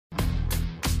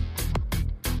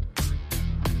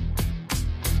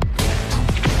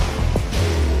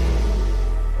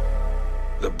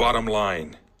Bottom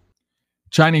line.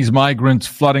 Chinese migrants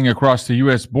flooding across the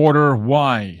U.S. border.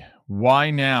 Why? Why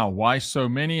now? Why so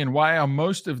many? And why are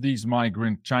most of these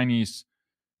migrant Chinese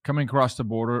coming across the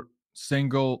border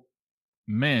single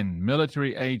men,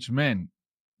 military-age men,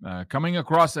 coming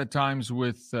across at times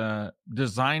with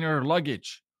designer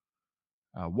luggage,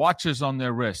 watches on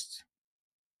their wrists,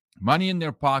 money in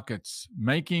their pockets,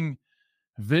 making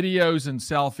videos and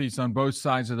selfies on both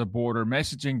sides of the border,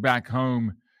 messaging back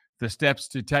home the steps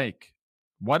to take.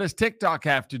 What does TikTok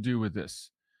have to do with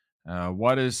this?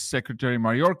 What is Secretary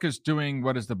Mayorkas doing?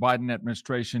 What is the Biden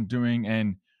administration doing?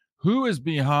 And who is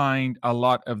behind a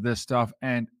lot of this stuff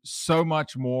and so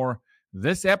much more?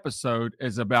 This episode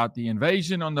is about the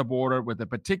invasion on the border with a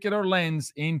particular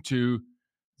lens into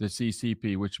the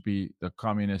CCP, which would be the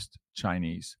Communist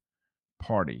Chinese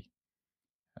Party.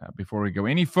 Before we go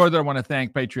any further, I want to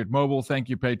thank Patriot Mobile. Thank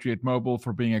you, Patriot Mobile,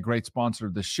 for being a great sponsor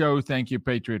of the show. Thank you,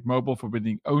 Patriot Mobile, for being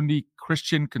the only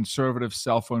Christian conservative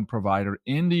cell phone provider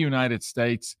in the United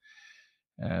States.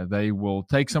 They will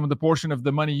take some of the portion of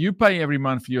the money you pay every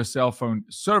month for your cell phone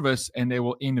service, and they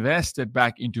will invest it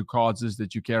back into causes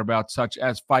that you care about, such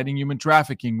as fighting human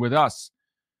trafficking with us,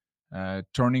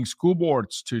 turning school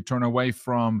boards to turn away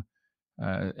from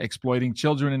exploiting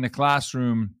children in the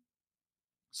classroom,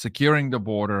 securing the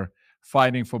border,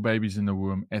 fighting for babies in the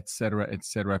womb, etc.,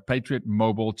 etc. Patriot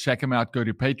Mobile, check them out. Go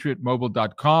to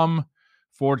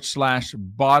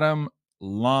patriotmobile.com/bottom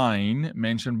line.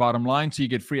 Mention bottom line so you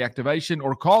get free activation,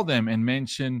 or call them and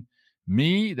mention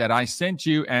me that I sent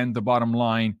you and the bottom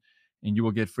line, and you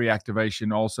will get free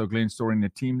activation. Also, Glenn Story and the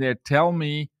team there tell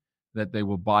me that they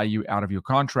will buy you out of your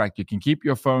contract. You can keep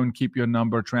your phone, keep your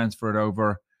number, transfer it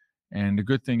over. And the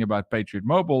good thing about Patriot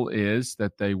Mobile is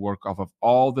that they work off of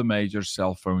all the major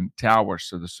cell phone towers.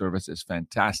 So the service is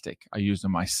fantastic. I use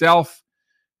them myself.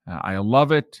 I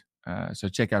love it. So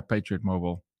check out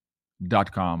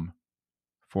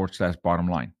patriotmobile.com/bottom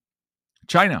line.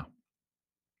 China.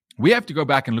 We have to go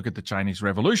back and look at the Chinese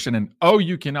Revolution. And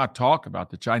you cannot talk about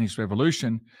the Chinese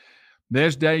Revolution.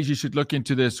 There's days you should look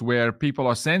into this where people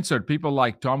are censored. People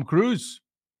like Tom Cruise.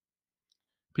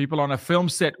 People on a film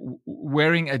set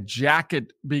wearing a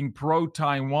jacket, being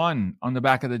pro-Taiwan on the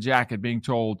back of the jacket, being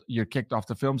told you're kicked off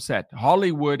the film set.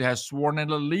 Hollywood has sworn an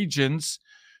allegiance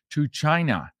to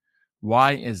China.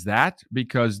 Why is that?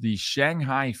 Because the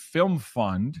Shanghai Film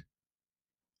Fund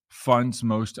funds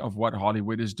most of what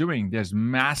Hollywood is doing. There's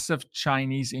massive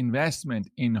Chinese investment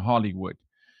in Hollywood.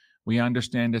 We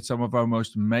understand that some of our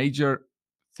most major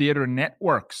theater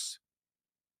networks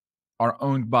are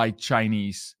owned by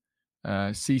Chinese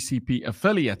CCP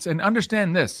affiliates. And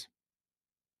understand this,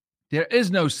 there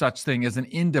is no such thing as an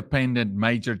independent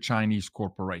major Chinese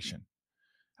corporation.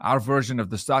 Our version of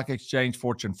the stock exchange,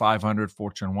 Fortune 500,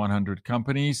 Fortune 100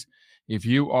 companies. If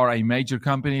you are a major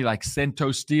company like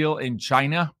Cento Steel in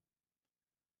China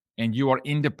and you are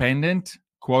independent,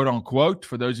 quote unquote,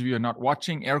 for those of you who are not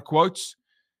watching, air quotes,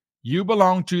 you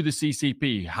belong to the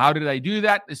CCP. How do they do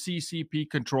that? The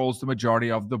CCP controls the majority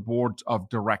of the boards of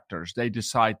directors. They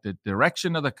decide the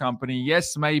direction of the company.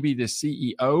 Yes, maybe the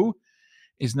CEO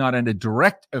is not a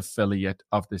direct affiliate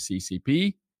of the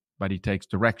CCP, but he takes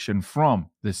direction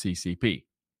from the CCP.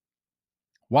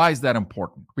 Why is that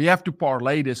important? We have to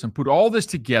parlay this and put all this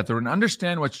together and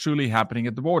understand what's truly happening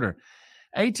at the border.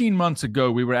 18 months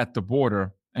ago, we were at the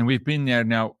border. And we've been there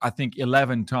now, I think,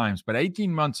 11 times. But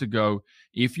 18 months ago,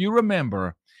 if you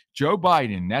remember, Joe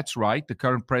Biden, that's right, the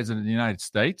current president of the United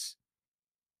States,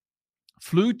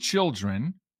 flew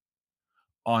children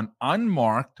on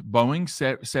unmarked Boeing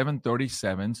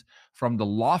 737s from the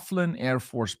Laughlin Air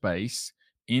Force Base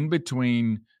in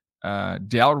between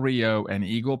Del Rio and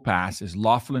Eagle Pass is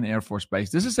Laughlin Air Force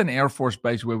Base. This is an Air Force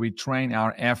base where we train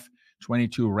our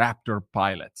F-22 Raptor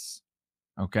pilots.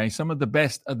 Okay, some of the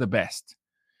best of the best.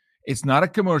 It's not a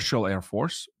commercial Air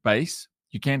Force base.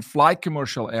 You can't fly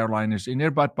commercial airliners in there,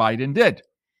 but Biden did.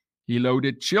 He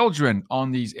loaded children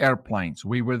on these airplanes.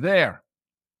 We were there.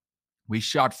 We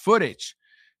shot footage.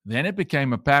 Then it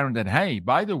became apparent that, hey,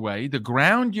 by the way, the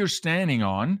ground you're standing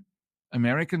on,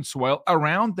 American soil,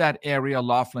 around that area,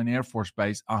 Laughlin Air Force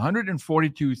Base,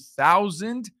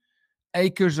 142,000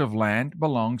 acres of land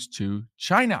belongs to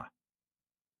China.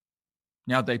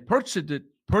 Now, they purchased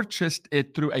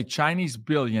it through a Chinese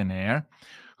billionaire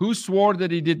who swore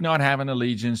that he did not have an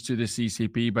allegiance to the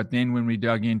CCP, but then when we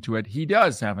dug into it, he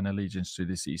does have an allegiance to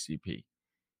the CCP.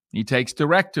 He takes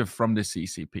directive from the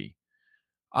CCP.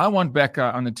 I want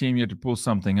Becca on the team here to pull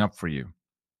something up for you.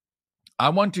 I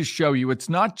want to show you it's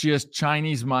not just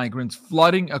Chinese migrants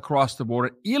flooding across the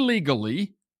border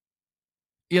illegally,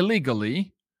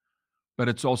 but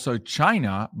it's also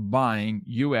China buying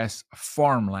U.S.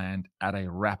 farmland at a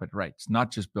rapid rate. It's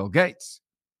not just Bill Gates.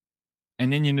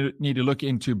 And then you need to look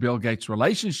into Bill Gates'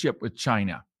 relationship with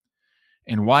China.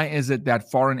 And why is it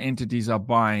that foreign entities are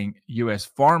buying U.S.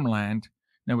 farmland?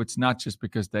 No, it's not just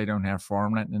because they don't have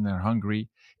farmland and they're hungry.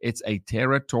 It's a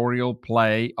territorial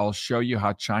play. I'll show you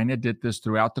how China did this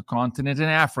throughout the continent in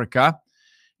Africa,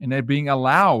 and they're being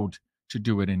allowed to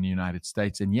do it in the United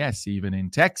States, and yes, even in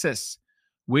Texas,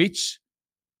 which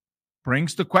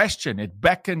brings the question, it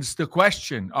beckons the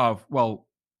question of, well,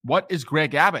 what is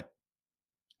Greg Abbott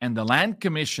and the land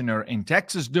commissioner in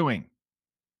Texas doing?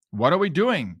 What are we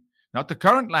doing? Not the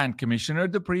current land commissioner,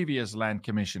 the previous land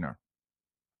commissioner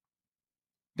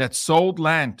that sold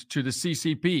land to the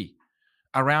CCP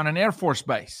around an Air Force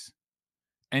base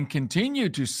and continue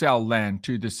to sell land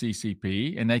to the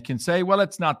CCP. And they can say, well,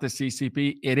 it's not the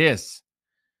CCP. It is.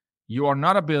 You are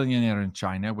not a billionaire in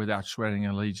China without swearing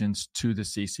allegiance to the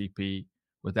CCP,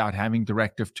 without having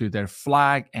directive to their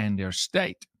flag and their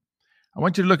state. I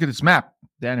want you to look at this map.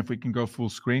 Dan, if we can go full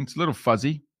screen. It's a little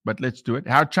fuzzy, but let's do it.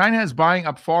 How China is buying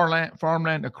up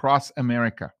farmland across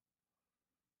America.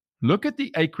 Look at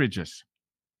the acreages.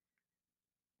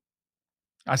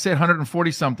 I said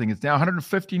 140 something. It's now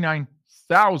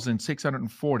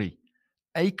 159,640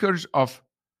 acres of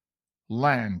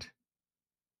land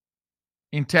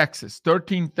in Texas,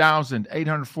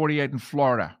 13,848 in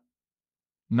Florida,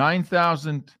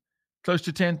 9,000, close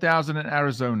to 10,000 in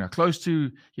Arizona, close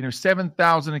to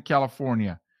 7,000 in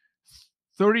California,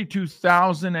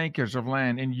 32,000 acres of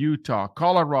land in Utah,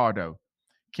 Colorado,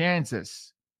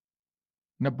 Kansas,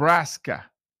 Nebraska,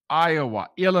 Iowa,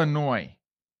 Illinois,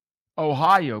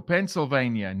 Ohio,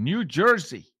 Pennsylvania, New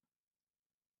Jersey,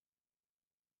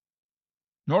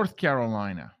 North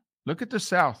Carolina. Look at the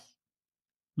South.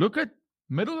 Look at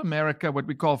Middle America, what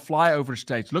we call flyover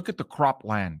states. Look at the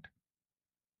cropland.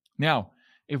 Now,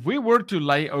 if we were to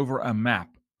lay over a map,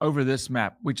 over this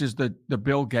map, which is the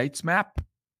Bill Gates map,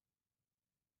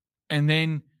 and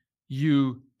then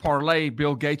you parlay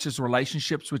Bill Gates'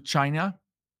 relationships with China,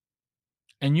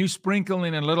 and you sprinkle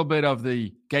in a little bit of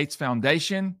the Gates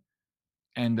Foundation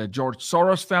and the George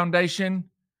Soros Foundation,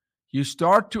 you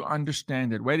start to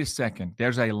understand that, wait a second,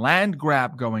 there's a land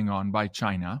grab going on by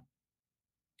China.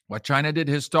 What China did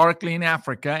historically in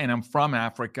Africa, and I'm from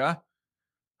Africa,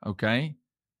 okay,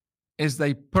 is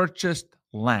they purchased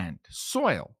land,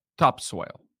 soil,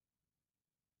 topsoil.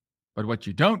 But what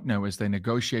you don't know is they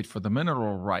negotiate for the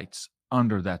mineral rights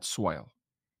under that soil.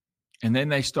 And then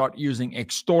they start using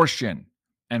extortion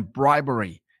and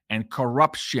bribery and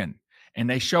corruption. And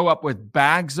they show up with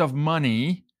bags of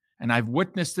money. And I've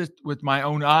witnessed it with my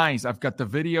own eyes. I've got the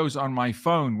videos on my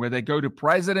phone where they go to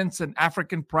presidents and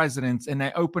African presidents and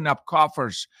they open up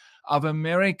coffers of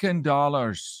American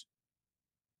dollars.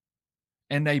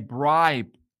 And they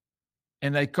bribe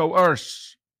and they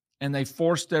coerce and they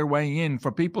force their way in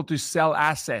for people to sell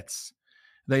assets.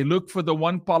 They look for the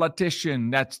one politician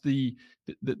that's the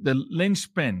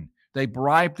linchpin. They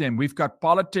bribe them. We've got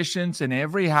politicians in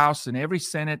every house, in every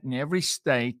Senate, in every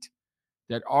state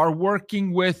that are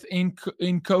working with,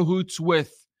 in cahoots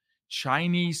with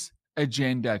Chinese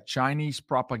agenda, Chinese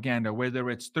propaganda, whether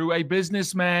it's through a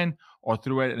businessman or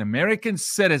through an American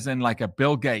citizen like a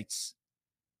Bill Gates.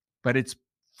 But it's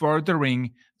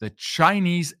furthering the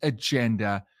Chinese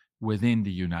agenda within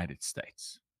the United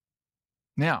States.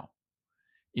 Now,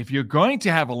 if you're going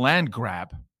to have a land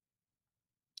grab,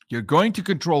 you're going to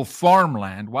control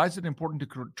farmland. Why is it important to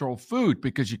control food?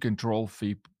 Because you control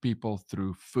people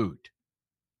through food.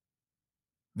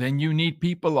 Then you need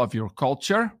people of your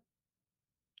culture.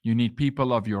 You need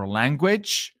people of your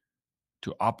language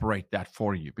to operate that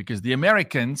for you. Because the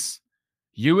Americans,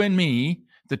 you and me,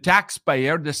 the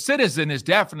taxpayer, the citizen is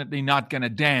definitely not going to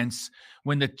dance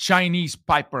when the Chinese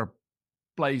piper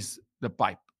plays the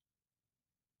pipe.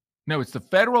 No, it's the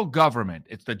federal government.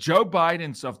 It's the Joe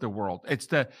Bidens of the world. It's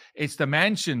the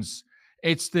Mansions.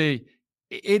 It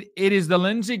is the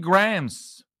Lindsey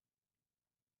Grahams,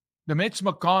 the Mitch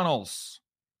McConnells.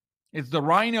 It's the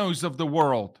rhinos of the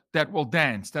world that will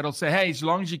dance, that'll say, hey, as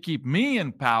long as you keep me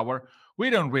in power, we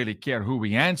don't really care who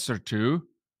we answer to.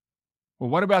 Well,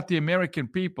 what about the American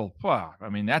people? Well, I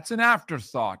mean, that's an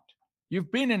afterthought.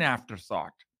 You've been an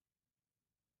afterthought.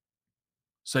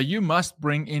 So you must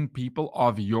bring in people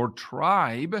of your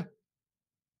tribe.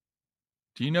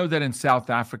 Do you know that in South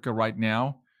Africa right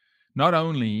now, not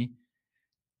only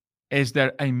is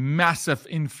there a massive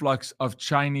influx of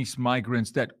Chinese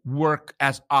migrants that work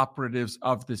as operatives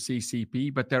of the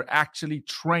CCP, but they're actually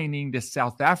training the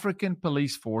South African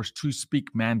police force to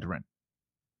speak Mandarin.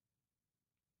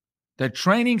 They're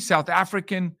training South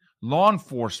African law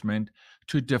enforcement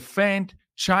to defend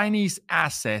Chinese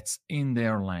assets in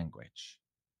their language.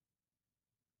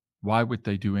 Why would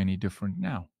they do any different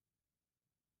now?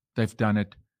 They've done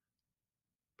it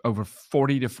over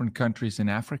 40 different countries in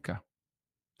Africa.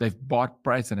 They've bought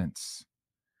presidents.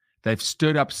 They've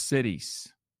stood up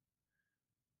cities.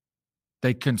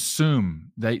 They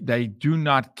consume. They do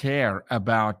not care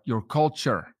about your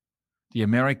culture, the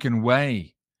American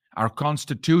way, our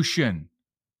Constitution.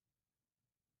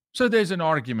 So there's an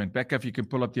argument. Becca, if you can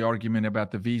pull up the argument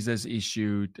about the visas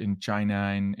issued in China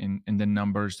and the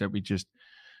numbers that we just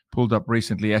pulled up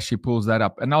recently, as she pulls that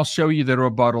up. And I'll show you the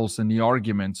rebuttals and the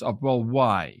arguments of, well,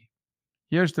 why?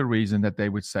 Here's the reason that they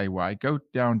would say why. Go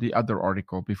down the other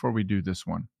article before we do this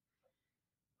one.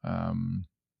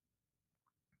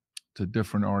 It's a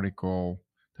different article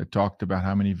that talked about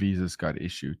how many visas got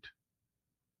issued.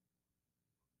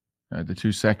 The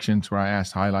two sections where I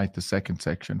asked, highlight the second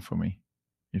section for me,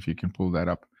 if you can pull that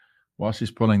up. While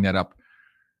she's pulling that up,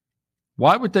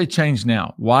 why would they change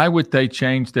now? Why would they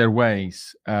change their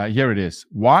ways? Here it is.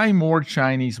 Why more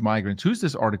Chinese migrants? Who's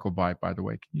this article by the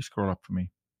way? Can you scroll up for me?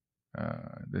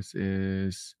 This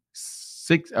is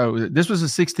this was a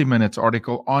 60 Minutes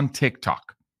article on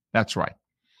TikTok. That's right.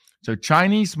 So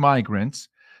Chinese migrants,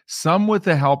 some with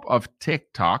the help of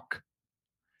TikTok,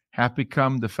 have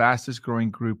become the fastest growing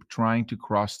group trying to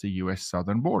cross the U.S.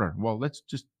 southern border. Well, let's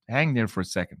just hang there for a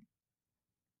second.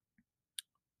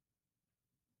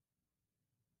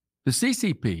 The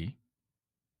CCP,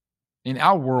 in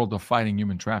our world of fighting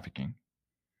human trafficking,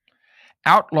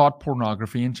 outlawed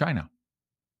pornography in China.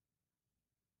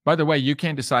 By the way, you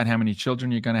can't decide how many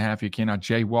children you're going to have. You cannot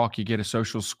jaywalk. You get a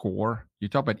social score. You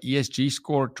talk about ESG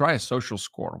score. Try a social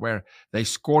score where they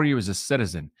score you as a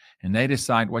citizen and they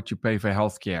decide what you pay for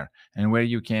healthcare and where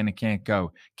you can and can't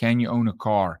go. Can you own a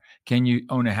car? Can you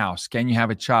own a house? Can you have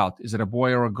a child? Is it a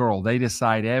boy or a girl? They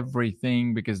decide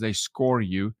everything because they score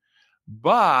you.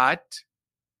 But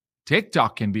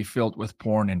TikTok can be filled with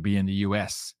porn and be in the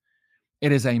U.S.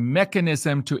 It is a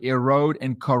mechanism to erode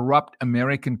and corrupt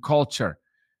American culture.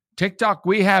 TikTok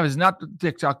we have is not the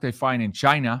TikTok they find in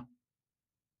China.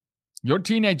 Your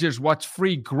teenagers watch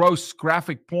free, gross,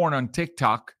 graphic porn on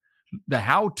TikTok, the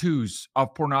how-tos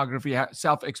of pornography,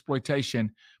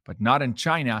 self-exploitation, but not in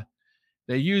China.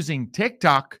 They're using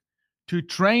TikTok to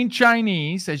train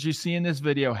Chinese, as you see in this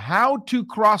video, how to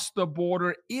cross the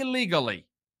border illegally.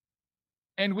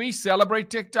 And we celebrate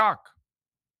TikTok.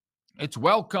 It's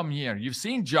welcome here. You've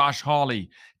seen Josh Hawley,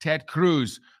 Ted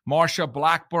Cruz, Marsha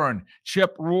Blackburn,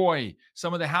 Chip Roy,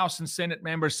 some of the House and Senate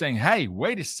members saying, hey,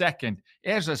 wait a second.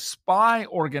 There's a spy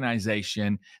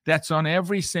organization that's on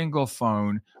every single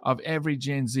phone of every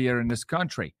Gen Zer in this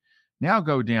country. Now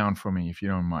go down for me, if you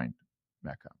don't mind.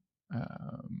 Back up.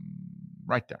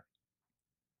 Right there.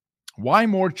 Why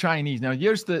more Chinese? Now,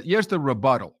 here's the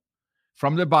rebuttal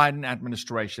from the Biden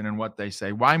administration and what they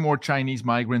say. Why more Chinese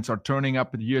migrants are turning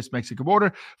up at the U.S.-Mexico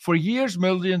border? For years,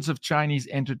 millions of Chinese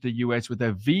entered the U.S. with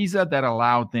a visa that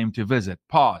allowed them to visit.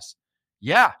 Pause.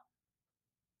 Yeah,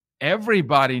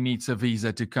 everybody needs a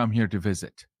visa to come here to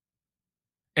visit.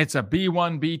 It's a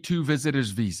B1, B2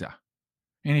 visitor's visa.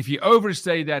 And if you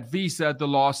overstay that visa, the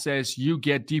law says you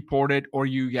get deported or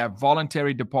you have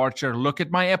voluntary departure. Look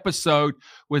at my episode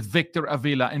with Victor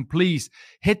Avila. And please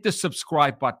hit the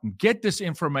subscribe button. Get this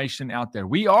information out there.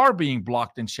 We are being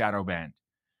blocked and shadow banned.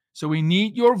 So we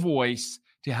need your voice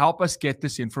to help us get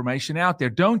this information out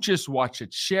there. Don't just watch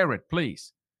it. Share it,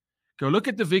 please. Go look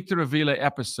at the Victor Avila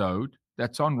episode.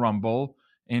 That's on Rumble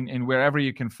and wherever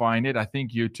you can find it. I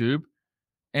think YouTube.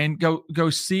 And go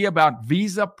see about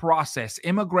visa process,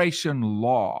 immigration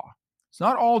law. It's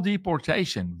not all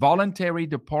deportation, voluntary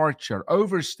departure,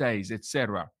 overstays,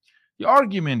 etc. The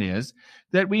argument is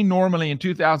that we normally in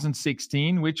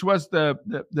 2016, which was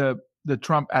the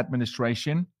Trump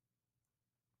administration,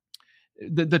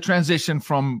 the transition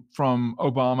from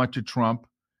Obama to Trump,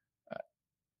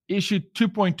 issued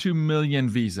 2.2 million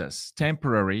visas,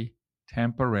 temporary.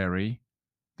 Did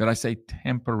I say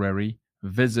temporary?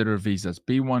 Visitor visas,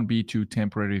 B1, B2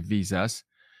 temporary visas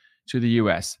to the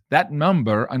U.S. That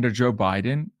number under Joe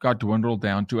Biden got dwindled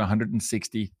down to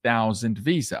 160,000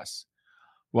 visas.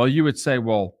 Well, you would say,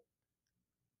 well,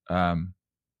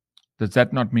 does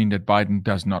that not mean that Biden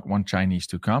does not want Chinese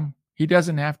to come? He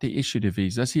doesn't have to issue the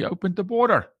visas. He opened the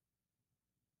border.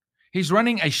 He's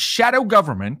running a shadow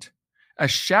government, a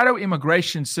shadow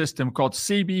immigration system called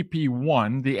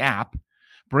CBP1, the app,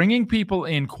 bringing people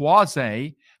in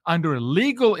quasi under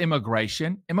legal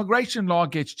immigration. Immigration law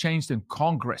gets changed in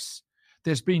Congress.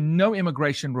 There's been no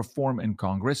immigration reform in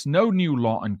Congress, no new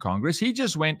law in Congress. He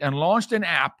just went and launched an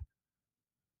app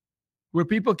where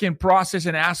people can process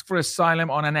and ask for asylum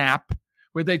on an app,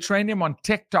 where they train them on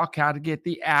TikTok how to get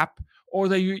the app, or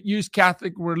they use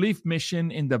Catholic Relief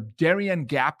Mission in the Darien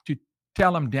Gap to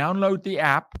tell them download the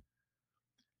app,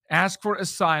 ask for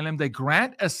asylum. They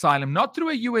grant asylum, not through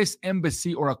a U.S.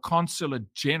 embassy or a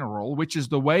consulate general, which is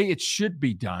the way it should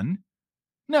be done.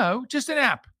 No, just an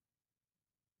app.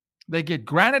 They get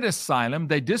granted asylum.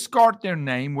 They discard their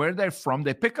name, where they're from.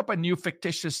 They pick up a new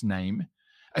fictitious name,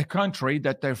 a country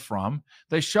that they're from.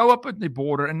 They show up at the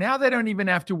border, and now they don't even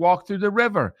have to walk through the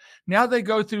river. Now they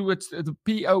go through the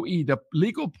POE, the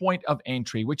legal point of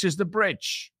entry, which is the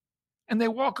bridge. And they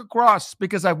walk across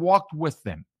because I've walked with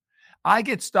them. I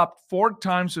get stopped 4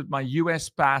 times with my U.S.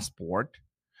 passport.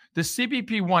 The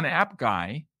CBP1 app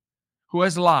guy who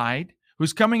has lied,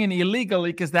 who's coming in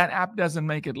illegally because that app doesn't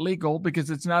make it legal,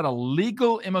 because it's not a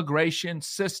legal immigration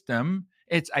system.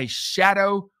 It's a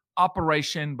shadow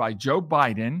operation by Joe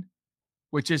Biden,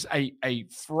 which is a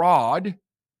fraud.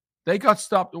 They got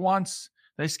stopped once.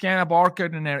 They scan a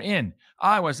barcode and they're in.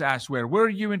 I was asked, where were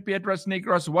you in Piedras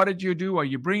Negras? What did you do? Are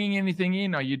you bringing anything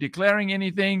in? Are you declaring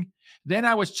anything? Then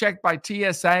I was checked by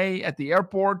TSA at the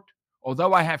airport.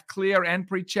 Although I have clear and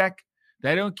pre-check,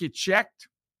 they don't get checked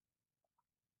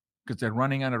because they're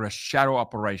running under a shadow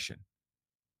operation.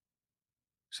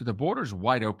 So the border's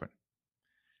wide open.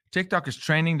 TikTok is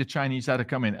training the Chinese how to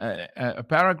come in. A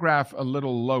paragraph a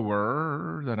little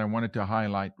lower that I wanted to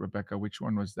highlight, Rebecca. Which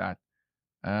one was that?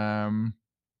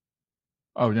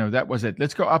 Oh, no, that was it.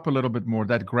 Let's go up a little bit more,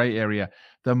 that gray area.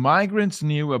 The migrants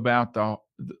knew about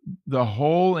the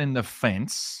hole in the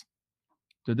fence.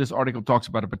 So this article talks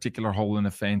about a particular hole in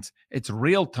the fence. It's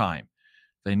real time.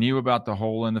 They knew about the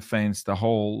hole in the fence, the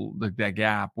hole, the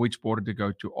gap, which border to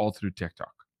go to, all through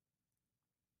TikTok.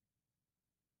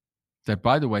 That,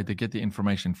 by the way, they get the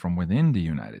information from within the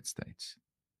United States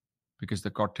because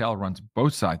the cartel runs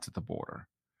both sides of the border.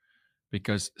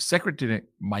 Because Secretary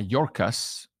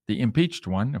Mayorkas, the impeached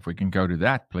one, if we can go to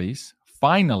that, please,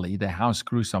 finally the House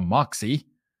grew some moxie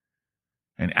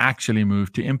and actually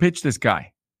moved to impeach this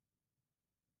guy.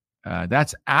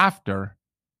 That's after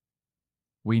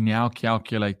we now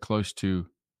calculate close to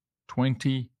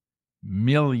 20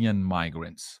 million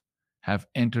migrants have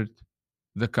entered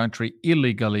the country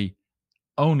illegally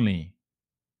only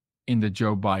in the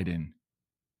Joe Biden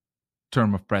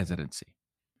term of presidency.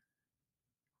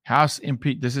 House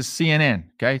impeached. This is CNN,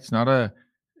 okay? It's not a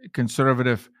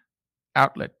conservative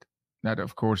outlet. That,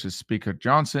 of course, is Speaker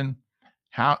Johnson.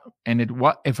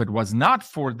 If it was not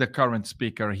for the current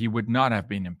speaker, he would not have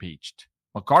been impeached.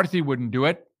 McCarthy wouldn't do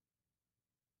it.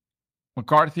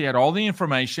 McCarthy had all the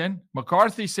information.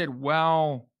 McCarthy said,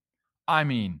 well,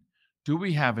 do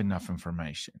we have enough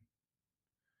information?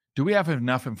 Do we have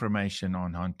enough information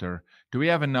on Hunter? Do we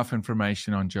have enough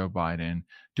information on Joe Biden?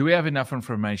 Do we have enough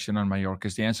information on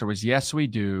Mayorkas? The answer was yes, we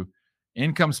do.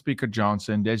 In comes Speaker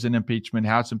Johnson. There's an impeachment.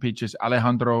 House impeaches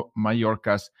Alejandro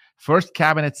Mayorkas, first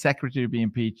cabinet secretary to be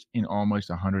impeached in almost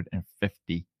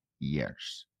 150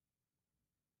 years.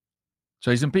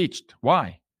 So he's impeached.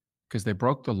 Why? Because they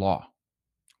broke the law.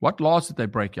 What laws did they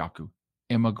break, Jaco?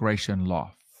 Immigration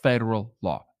law, federal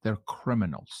law. They're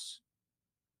criminals.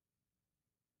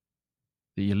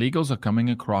 The illegals are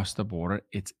coming across the border.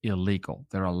 It's illegal.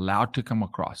 They're allowed to come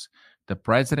across. The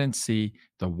presidency,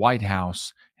 the White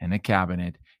House, and the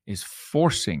cabinet is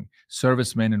forcing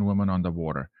servicemen and women on the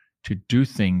border to do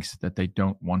things that they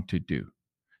don't want to do.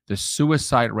 The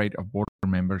suicide rate of border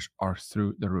members are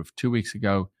through the roof. 2 weeks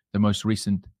ago, the most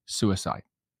recent suicide.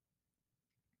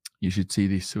 You should see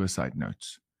these suicide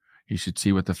notes. You should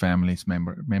see what the families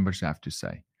members have to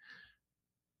say.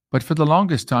 But for the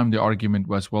longest time, the argument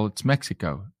was, well, it's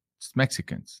Mexico. It's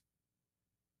Mexicans.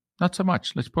 Not so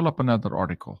much. Let's pull up another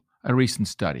article, a recent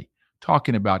study,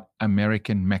 talking about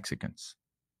American Mexicans,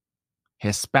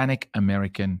 Hispanic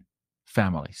American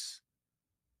families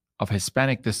of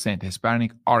Hispanic descent,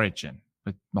 Hispanic origin,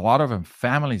 but a lot of them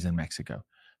families in Mexico.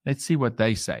 Let's see what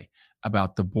they say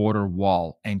about the border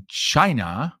wall and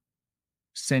China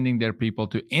sending their people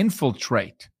to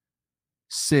infiltrate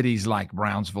cities like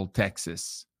Brownsville,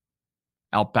 Texas,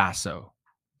 El Paso,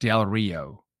 Del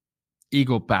Rio,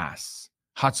 Eagle Pass,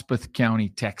 Hudspeth County,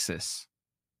 Texas.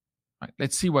 Right,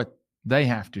 let's see what they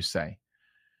have to say.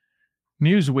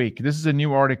 Newsweek, this is a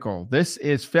new article. This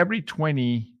is February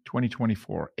 20,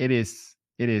 2024. It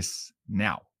is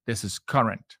now. This is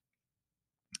current.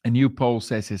 A new poll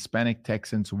says Hispanic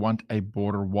Texans want a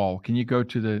border wall. Can you go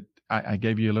to I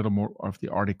gave you a little more of the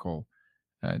article.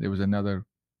 There was another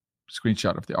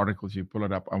screenshot of the article. If you pull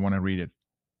it up, I want to read it.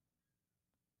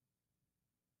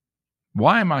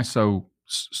 Why am I so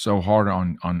hard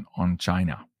on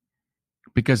China?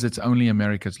 because it's only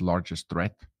America's largest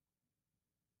threat.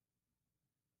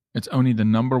 It's only the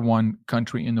number one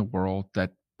country in the world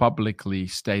that publicly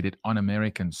stated on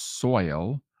American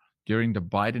soil during the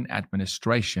Biden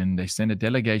administration, they sent a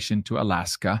delegation to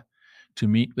Alaska to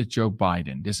meet with Joe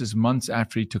Biden. This is months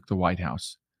after he took the White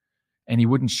House. And he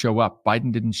wouldn't show up.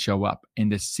 Biden didn't show up.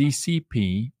 And the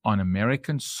CCP on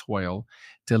American soil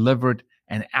delivered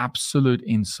an absolute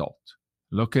insult.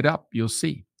 Look it up. You'll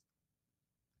see.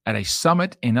 At a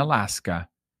summit in Alaska,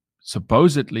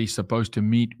 supposedly supposed to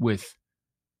meet with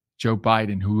Joe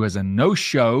Biden, who was a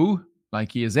no-show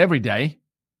like he is every day,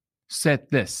 said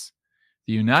this: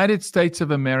 the United States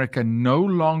of America no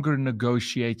longer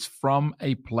negotiates from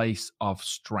a place of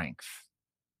strength.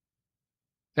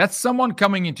 That's someone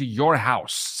coming into your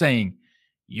house saying,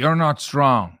 you're not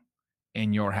strong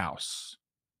in your house.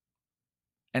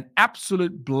 An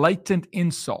absolute blatant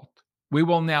insult. We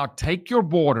will now take your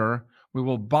border. We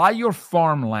will buy your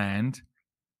farmland.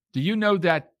 Do you know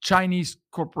that Chinese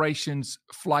corporations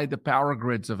fly the power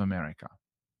grids of America?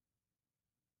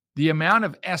 The amount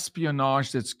of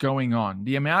espionage that's going on,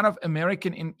 the amount of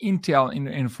American intel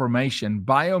information,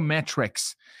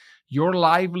 biometrics, your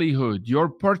livelihood, your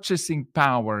purchasing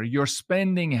power, your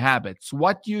spending habits,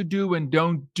 what you do and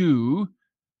don't do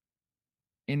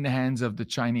in the hands of the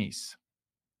Chinese.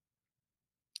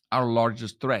 Our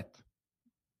largest threat.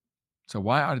 So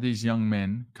why are these young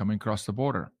men coming across the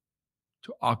border?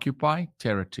 To occupy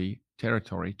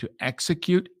territory, to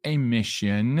execute a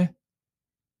mission,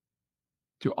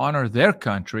 to honor their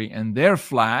country and their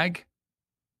flag,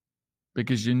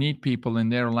 because you need people in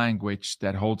their language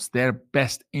that holds their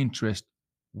best interest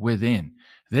within.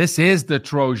 This is the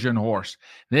Trojan horse.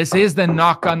 This is the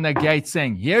knock on the gate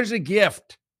saying, here's a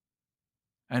gift.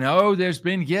 And oh, there's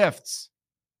been gifts.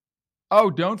 Oh,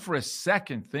 don't for a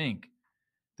second think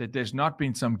that there's not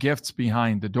been some gifts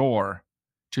behind the door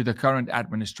to the current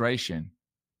administration,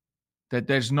 that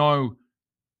there's no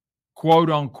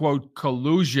quote-unquote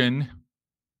collusion,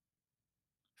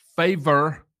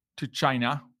 favor to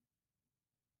China.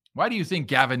 Why do you think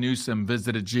Gavin Newsom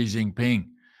visited Xi Jinping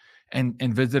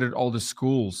and visited all the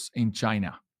schools in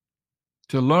China?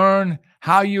 To learn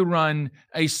how you run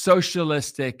a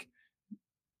socialistic,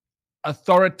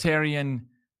 authoritarian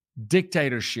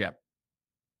dictatorship.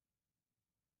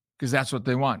 Because that's what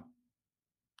they want.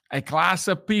 A class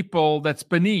of people that's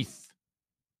beneath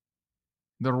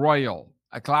the royal.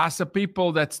 A class of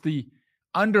people that's the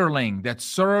underling that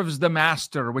serves the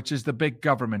master, which is the big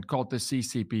government called the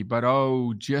CCP. But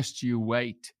oh, just you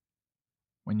wait.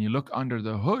 When you look under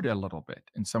the hood a little bit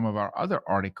in some of our other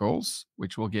articles,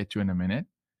 which we'll get to in a minute,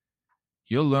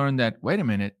 you'll learn that, wait a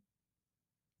minute,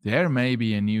 there may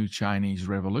be a new Chinese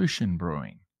revolution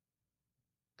brewing.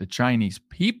 The Chinese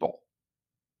people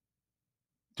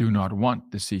do not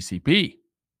want the CCP.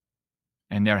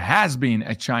 And there has been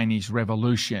a Chinese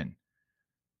revolution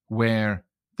where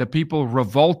the people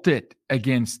revolted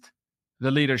against the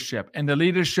leadership, and the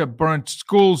leadership burnt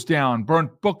schools down,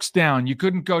 burnt books down. You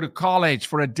couldn't go to college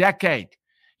for a decade.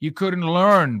 You couldn't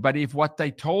learn, but if what they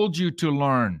told you to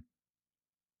learn.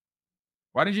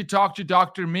 Why did you talk to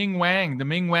Dr. Ming Wang, the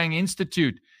Ming Wang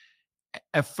Institute,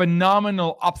 a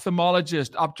phenomenal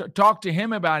ophthalmologist? Talk to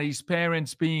him about his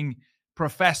parents being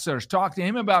professors. Talk to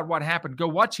him about what happened. Go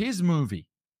watch his movie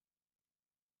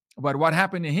about what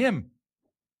happened to him.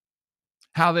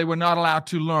 How they were not allowed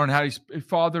to learn, how his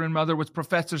father and mother was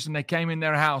professors and they came in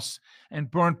their house and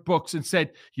burnt books and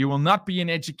said, you will not be an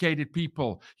educated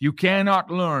people. You cannot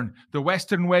learn. The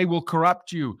Western way will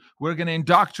corrupt you. We're going to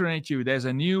indoctrinate you. There's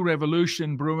a new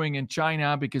revolution brewing in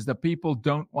China because the people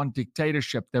don't want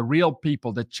dictatorship. The real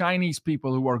people, the Chinese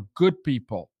people who are good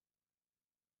people,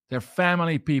 they're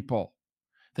family people.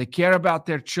 They care about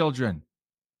their children,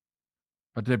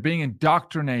 but they're being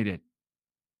indoctrinated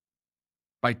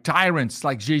by tyrants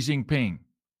like Xi Jinping.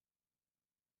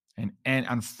 And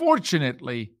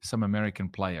unfortunately, some American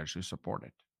players who support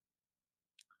it,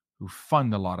 who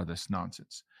fund a lot of this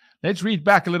nonsense. Let's read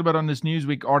back a little bit on this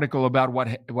Newsweek article about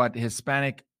what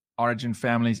Hispanic origin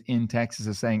families in Texas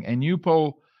are saying. A new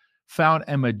poll found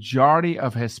a majority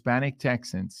of Hispanic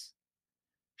Texans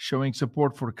showing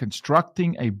support for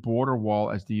constructing a border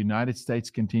wall as the United States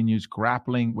continues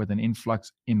grappling with an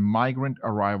influx in migrant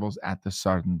arrivals at the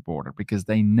southern border, because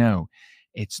they know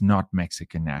it's not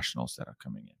Mexican nationals that are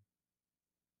coming in.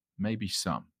 Maybe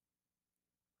some.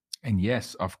 And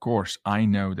yes, of course, I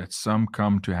know that some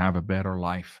come to have a better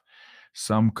life.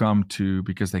 Some come to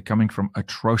because they're coming from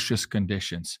atrocious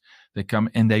conditions. They come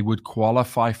and they would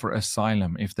qualify for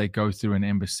asylum if they go through an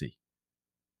embassy.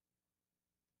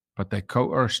 But they're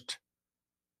coerced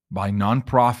by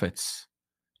nonprofits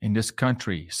in this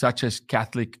country, such as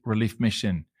Catholic Relief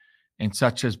Mission and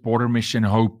such as Border Mission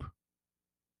Hope,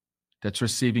 that's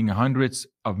receiving hundreds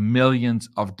of millions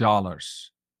of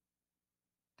dollars.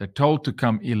 They're told to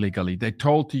come illegally. They're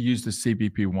told to use the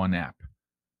CBP One app.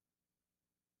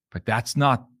 But that's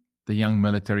not the young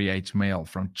military-age male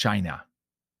from China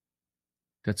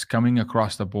that's coming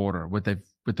across the border with a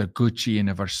Gucci and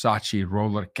a Versace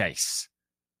roller case,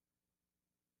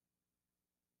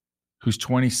 who's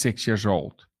 26 years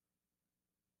old,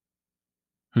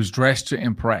 who's dressed to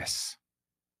impress.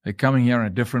 They're coming here on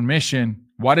a different mission.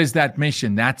 What is that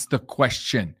mission? That's the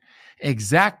question.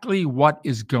 Exactly what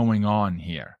is going on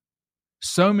here?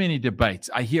 So many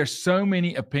debates. I hear so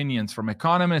many opinions from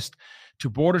economists to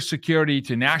border security,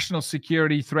 to national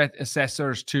security threat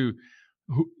assessors, to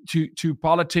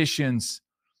politicians.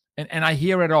 And I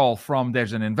hear it all from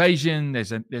there's an invasion,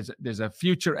 there's a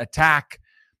future attack,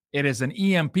 it is an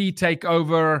EMP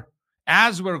takeover,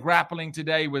 as we're grappling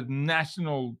today with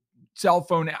national cell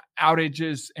phone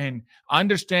outages and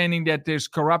understanding that there's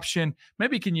corruption.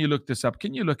 Maybe can you look this up?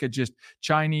 Can you look at just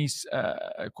Chinese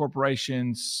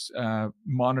corporations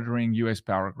monitoring U.S.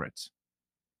 power grids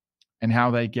and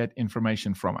how they get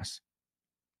information from us?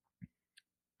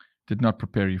 Did not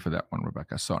prepare you for that one,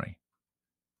 Rebecca. Sorry.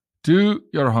 Do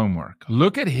your homework.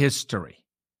 Look at history.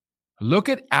 Look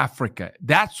at Africa.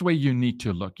 That's where you need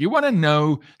to look. You want to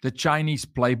know the Chinese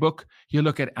playbook? You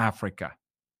look at Africa.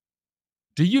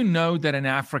 Do you know that in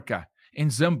Africa, in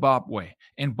Zimbabwe,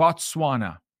 in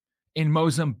Botswana, in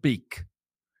Mozambique,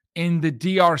 in the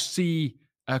DRC,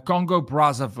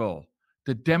 Congo-Brazzaville,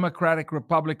 the Democratic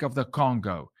Republic of the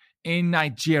Congo, in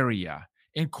Nigeria,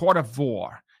 in Cote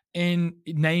d'Ivoire, in,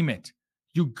 name it,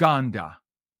 Uganda,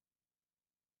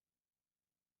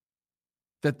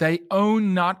 that they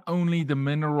own not only the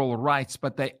mineral rights,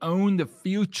 but they own the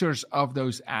futures of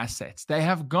those assets. They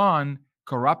have gone,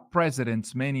 corrupt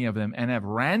presidents, many of them, and have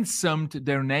ransomed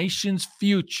their nation's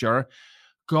future,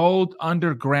 gold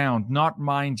underground, not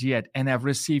mined yet, and have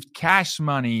received cash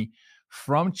money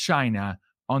from China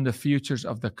on the futures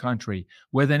of the country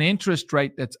with an interest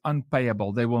rate that's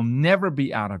unpayable. They will never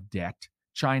be out of debt.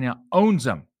 China owns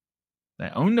them. They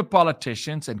own the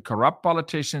politicians, and corrupt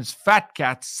politicians, fat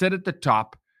cats, sit at the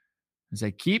top and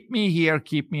say, keep me here,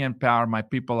 keep me in power. My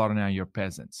people are now your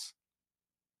peasants.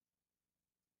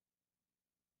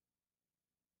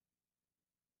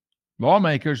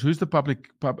 Lawmakers, who's the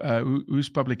whose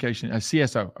publication?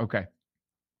 CSO, okay.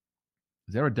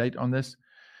 Is there a date on this?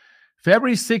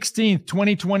 February 16th,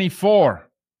 2024.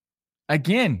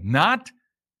 Again, not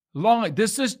long.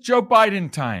 This is Joe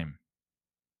Biden time,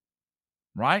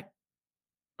 right?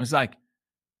 It's like,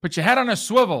 put your head on a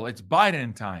swivel. It's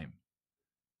Biden time.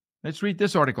 Let's read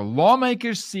this article.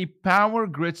 Lawmakers see power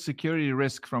grid security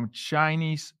risk from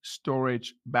Chinese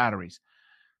storage batteries.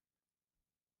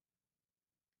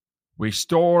 We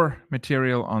store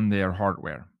material on their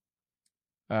hardware.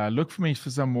 Look for me for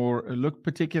some more. Look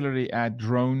particularly at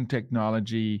drone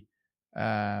technology.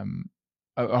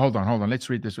 Hold on. Let's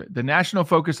read this. The national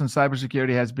focus on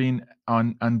cybersecurity has been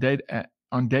on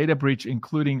data breach,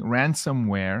 including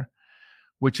ransomware,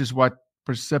 which is what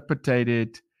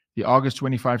precipitated the August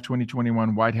 25,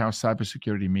 2021 White House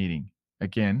cybersecurity meeting.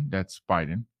 Again, that's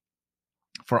Biden.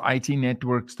 For IT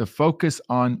networks, the focus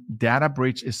on data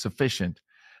breach is sufficient.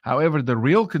 However, the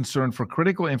real concern for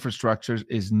critical infrastructures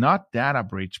is not data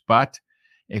breach, but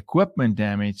equipment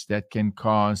damage that can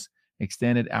cause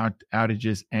extended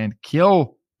outages and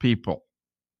kill people.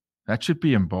 That should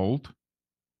be in bold.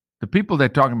 The people they're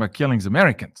talking about killing is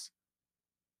Americans,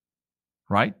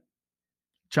 right?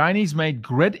 Chinese-made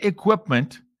grid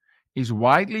equipment is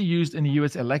widely used in the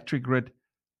U.S. electric grid.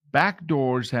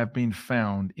 Backdoors have been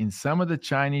found in some of the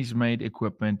Chinese-made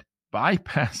equipment,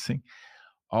 bypassing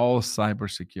all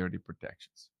cybersecurity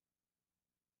protections.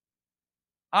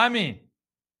 I mean,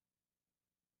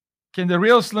 can the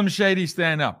real Slim Shady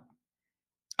stand up?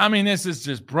 I mean, this is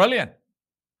just brilliant.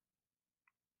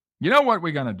 You know what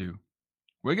we're going to do?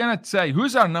 We're going to say,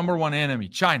 who's our number one enemy?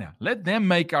 China. Let them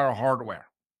make our hardware.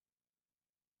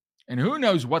 And who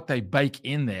knows what they bake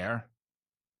in there?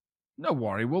 No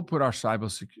worry, we'll put our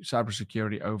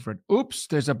cybersecurity over it. Oops,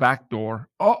 there's a back door.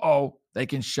 Uh-oh, they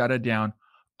can shut it down.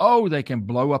 Oh, they can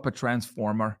blow up a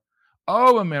transformer.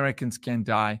 Oh, Americans can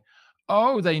die.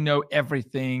 Oh, they know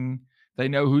everything. They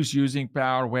know who's using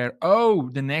power where. Oh,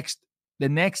 the next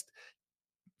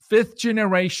fifth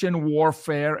generation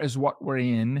warfare is what we're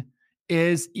in,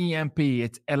 is EMP.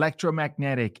 It's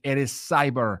electromagnetic. It is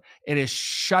cyber. It is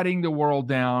shutting the world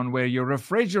down where your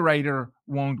refrigerator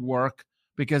won't work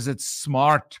because it's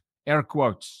smart, air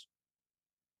quotes.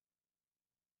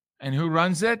 And who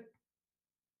runs it?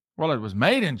 Well, it was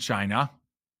made in China,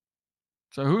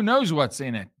 so who knows what's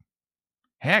in it?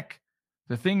 Heck,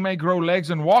 the thing may grow legs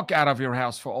and walk out of your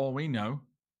house for all we know.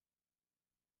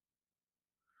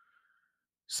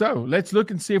 So let's look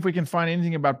and see if we can find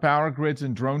anything about power grids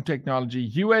and drone technology.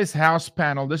 U.S. House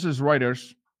panel, this is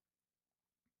Reuters.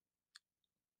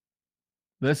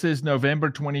 This is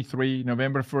November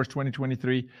 1st,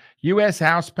 2023. U.S.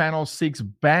 House panel seeks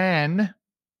ban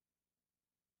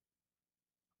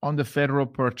on the federal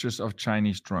purchase of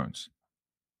Chinese drones.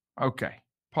 Okay,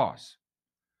 pause.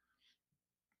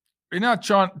 We're not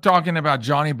talking about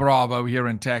Johnny Bravo here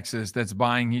in Texas that's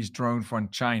buying his drone from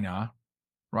China,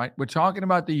 right? We're talking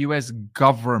about the U.S.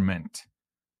 government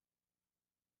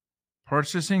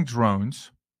purchasing drones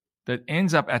that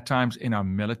ends up at times in our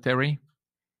military,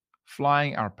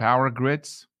 flying our power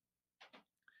grids.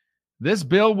 This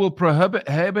bill will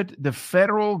prohibit the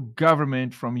federal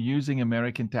government from using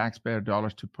American taxpayer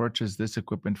dollars to purchase this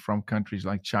equipment from countries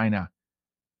like China.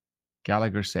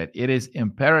 Gallagher said, it is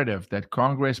imperative that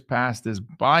Congress pass this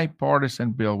bipartisan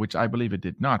bill, which I believe it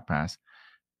did not pass.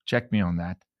 Check me on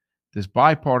that. This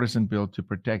bipartisan bill to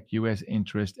protect U.S.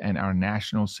 interest and our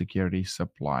national security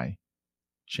supply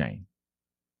chain.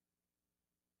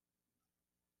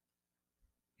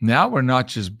 Now we're not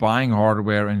just buying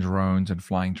hardware and drones and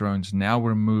flying drones. Now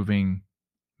we're moving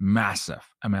massive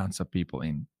amounts of people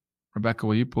in. Rebecca,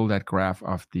 will you pull that graph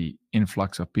of the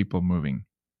influx of people moving?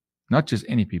 Not just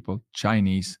any people,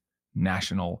 Chinese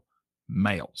national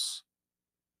males.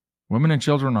 Women and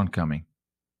children aren't coming.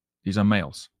 These are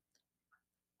males.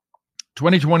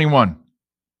 2021,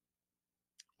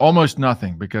 almost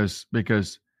nothing because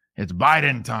it's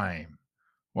Biden time.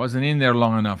 Wasn't in there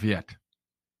long enough yet.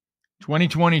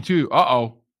 2022,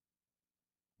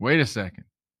 wait a second.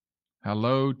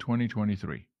 Hello,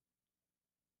 2023.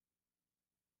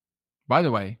 By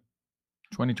the way,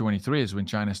 2023 is when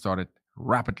China started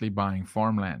rapidly buying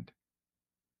farmland.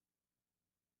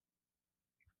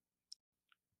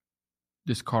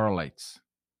 This correlates.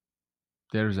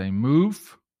 There's a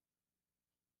move,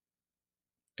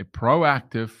 a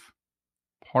proactive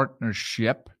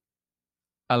partnership,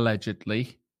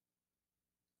 allegedly,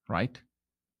 right,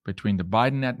 between the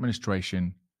Biden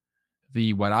administration,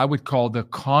 what I would call the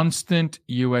constant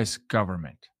U.S.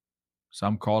 government.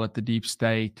 Some call it the deep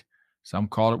state. Some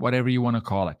call it whatever you want to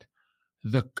call it.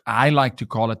 I like to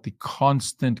call it the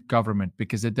constant government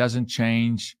because it doesn't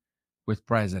change with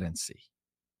presidency.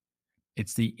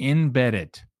 It's the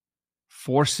embedded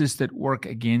forces that work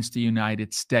against the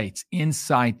United States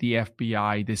inside the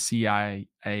FBI, the CIA,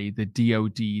 the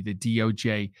DOD, the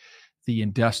DOJ, the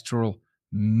industrial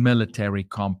military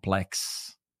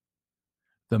complex,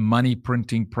 the money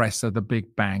printing press of the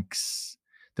big banks,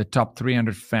 the top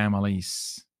 300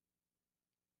 families,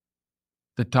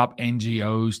 the top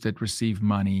NGOs that receive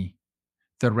money,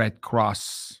 the Red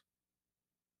Cross,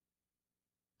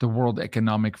 the World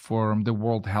Economic Forum, the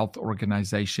World Health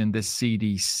Organization, the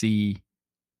CDC,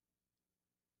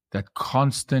 that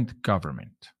constant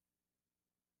government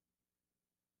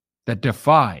that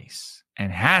defies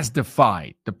and has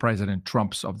defied the President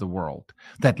Trumps of the world,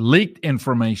 that leaked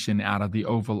information out of the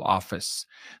Oval Office,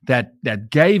 that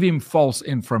gave him false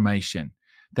information,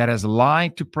 that has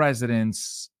lied to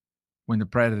presidents when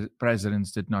the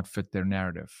presidents did not fit their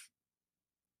narrative,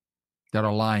 that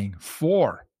are lying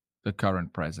for the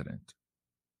current president.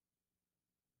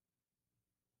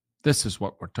 This is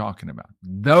what we're talking about.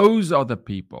 Those are the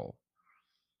people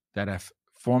that have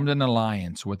formed an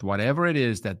alliance with whatever it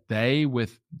is that they,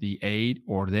 with the aid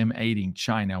or them aiding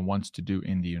China, wants to do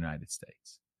in the United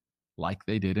States, like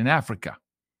they did in Africa.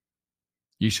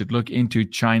 You should look into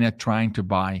China trying to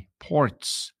buy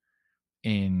ports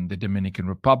in the Dominican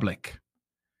Republic,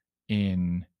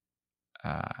 in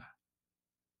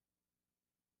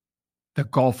the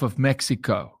Gulf of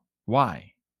Mexico.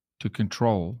 Why? To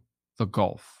control the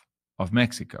Gulf of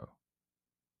Mexico,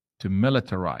 to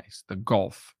militarize the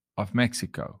Gulf of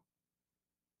Mexico,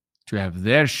 to have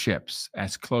their ships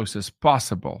as close as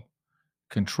possible,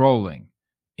 controlling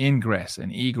ingress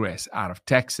and egress out of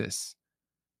Texas,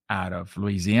 out of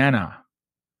Louisiana,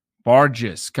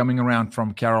 barges coming around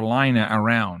from Carolina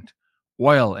around,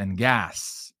 oil and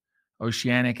gas,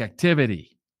 oceanic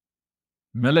activity,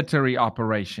 military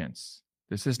operations.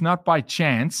 This is not by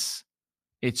chance.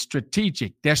 It's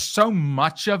strategic. There's so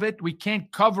much of it, we can't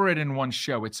cover it in one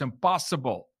show. It's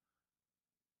impossible.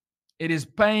 It is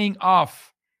paying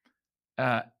off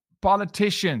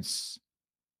politicians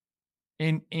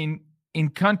in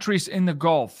countries in the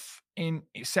Gulf, in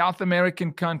South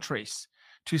American countries,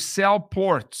 to sell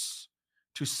ports,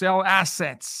 to sell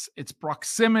assets. It's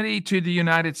proximity to the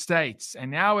United States.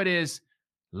 And now it is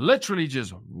literally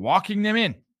just walking them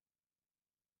in.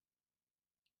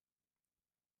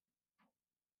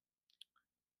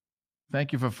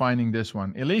 Thank you for finding this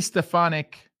one. Elise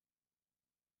Stefanik,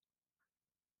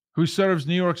 who serves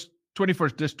New York's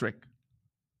 21st District.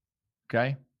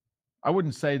 Okay. I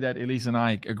wouldn't say that Elise and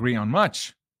I agree on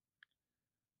much.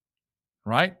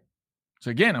 Right?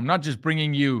 So again, I'm not just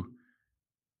bringing you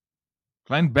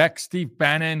Glenn Beck, Steve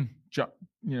Bannon,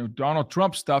 Donald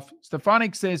Trump stuff.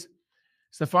 Stefanik's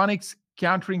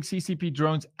Countering CCP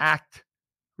Drones Act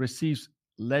receives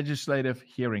legislative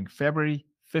hearing February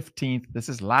 15th. This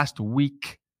is last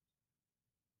week.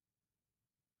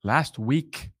 Last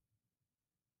week.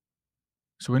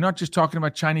 So we're not just talking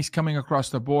about Chinese coming across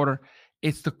the border.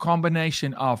 It's the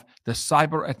combination of the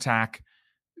cyber attack,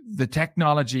 the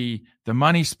technology, the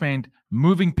money spent,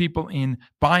 moving people in,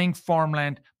 buying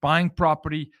farmland, buying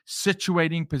property,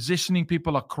 situating, positioning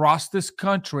people across this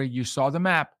country. You saw the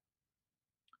map.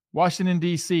 Washington,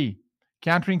 D.C.,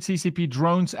 Countering CCP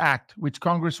Drones Act, which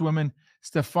Congresswoman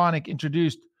Stefanik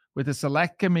introduced with a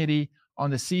select committee on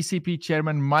the CCP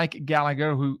chairman Mike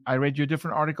Gallagher, who I read you a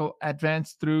different article,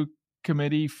 advanced through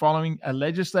committee following a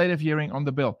legislative hearing on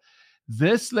the bill.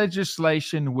 This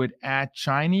legislation would add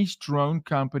Chinese drone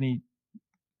company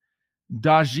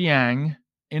Dajiang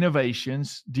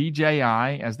Innovations,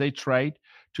 DJI, as they trade,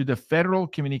 to the Federal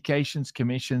Communications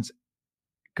Commission's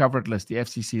covered list, the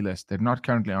FCC list. They're not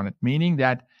currently on it, meaning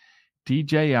that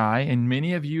DJI, and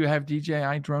many of you have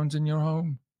DJI drones in your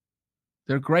home.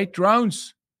 They're great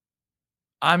drones.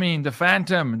 I mean, the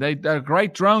Phantom, they're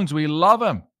great drones. We love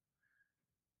them.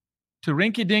 To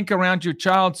rinky-dink around your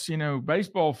child's,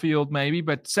 baseball field maybe,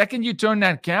 but second you turn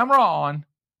that camera on,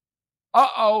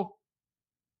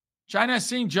 China's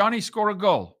seen Johnny score a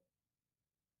goal.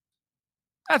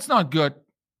 That's not good.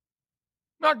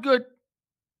 Not good.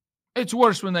 It's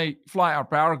worse when they fly our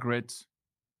power grids.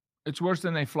 It's worse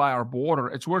than they fly our border.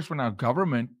 It's worse when our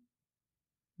government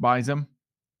buys them.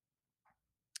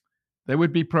 They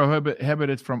would be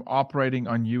prohibited from operating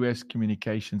on U.S.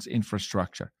 communications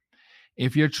infrastructure.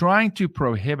 If you're trying to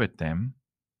prohibit them,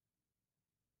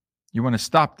 you want to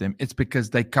stop them, it's because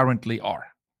they currently are.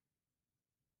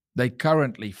 They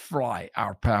currently fly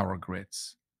our power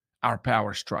grids, our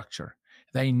power structure.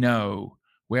 They know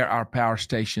where our power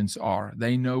stations are.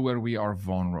 They know where we are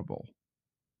vulnerable.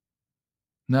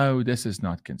 No, this is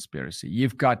not conspiracy.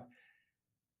 You've got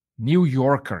New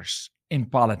Yorkers in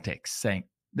politics saying,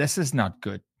 this is not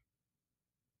good.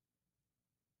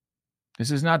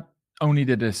 This is not only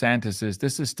the DeSantis's,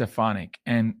 this is Stefanik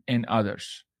and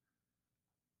others.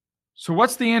 So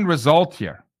what's the end result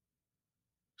here?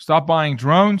 Stop buying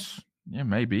drones? Yeah,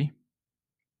 maybe.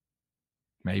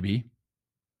 Maybe.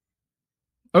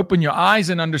 Open your eyes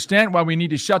and understand why we need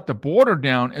to shut the border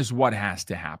down is what has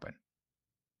to happen.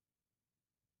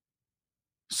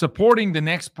 Supporting the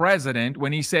next president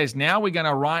when he says, now we're going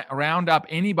to round up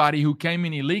anybody who came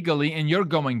in illegally and you're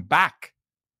going back.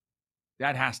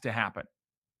 That has to happen.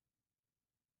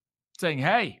 Saying,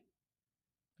 hey,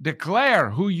 declare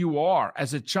who you are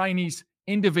as a Chinese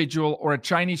individual or a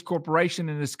Chinese corporation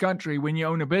in this country when you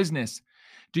own a business.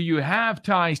 Do you have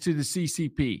ties to the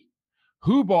CCP?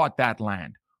 Who bought that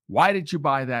land? Why did you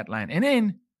buy that land? And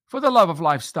then, for the love of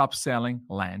life, stop selling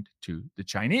land to the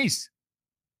Chinese.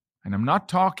 And I'm not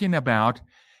talking about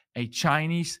a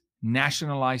Chinese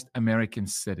nationalized American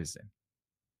citizen,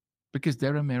 because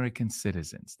they're American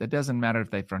citizens. That doesn't matter if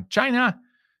they're from China,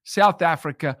 South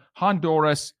Africa,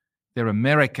 Honduras. They're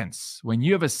Americans. When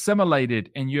you have assimilated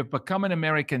and you have become an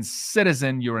American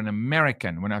citizen, you're an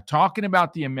American. We're not talking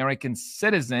about the American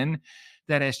citizen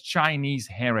that has Chinese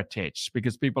heritage,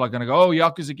 because people are going to go, oh,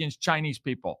 Jaco's against Chinese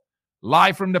people.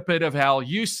 Lie from the pit of hell.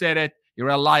 You said it. You're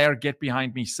a liar. Get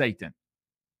behind me, Satan.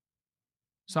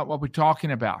 It's not what we're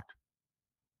talking about.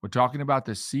 We're talking about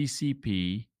the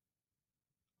CCP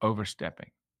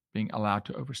overstepping, being allowed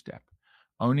to overstep,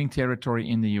 owning territory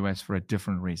in the U.S. for a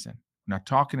different reason. We're not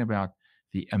talking about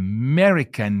the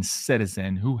American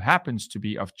citizen who happens to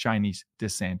be of Chinese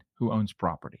descent who owns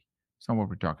property. It's not what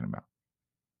we're talking about.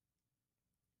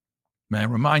 May I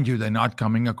remind you, they're not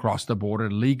coming across the border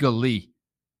legally.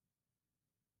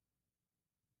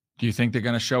 Do you think they're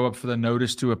going to show up for the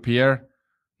notice to appear?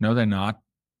 No, they're not.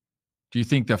 Do you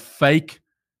think the fake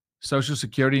Social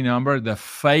Security number, the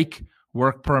fake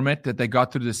work permit that they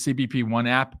got through the CBP One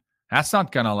app, that's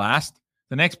not going to last?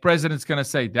 The next president's going to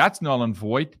say, that's null and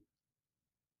void.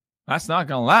 That's not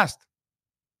going to last.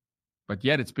 But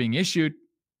yet it's being issued.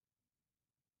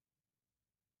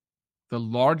 The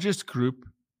largest group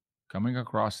coming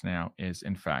across now is,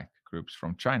 in fact, groups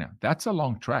from China. That's a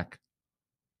long trek.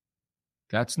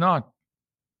 That's not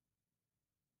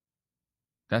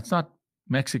That's not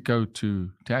Mexico to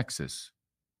Texas.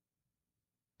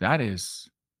 That is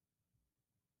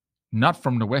not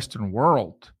from the Western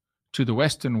world to the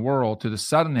Western world to the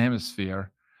Southern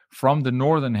Hemisphere, from the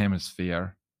Northern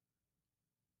Hemisphere.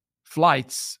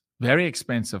 Flights, very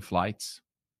expensive flights.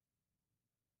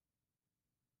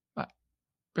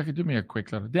 Becca, do me a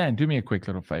quick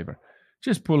little favor.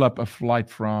 Just pull up a flight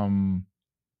from,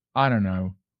 I don't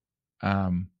know,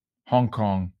 Hong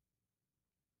Kong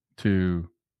to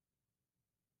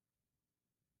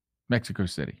Mexico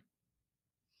City.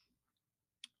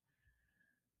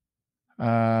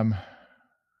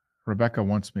 Rebecca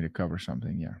wants me to cover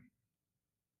something. Yeah.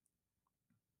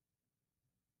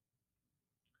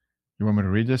 You want me to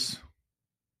read this?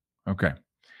 Okay.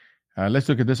 Let's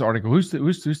look at this article. Who's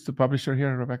the publisher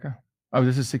here, Rebecca? Oh,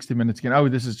 this is 60 Minutes again. Oh,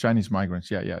 this is Chinese migrants.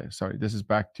 Yeah. Sorry, this is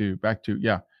back to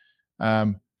yeah.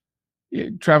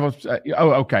 Travel.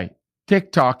 Okay.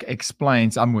 TikTok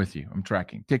explains. I'm with you. I'm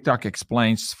tracking. TikTok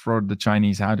explains for the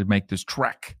Chinese how to make this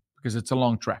trek because it's a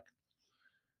long trek.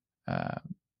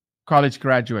 College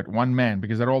graduate, one man,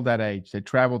 because they're all that age. They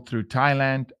traveled through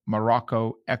Thailand,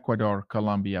 Morocco, Ecuador,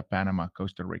 Colombia, Panama,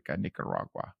 Costa Rica,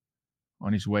 Nicaragua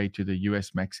on his way to the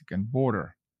U.S.-Mexican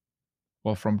border.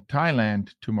 Well, from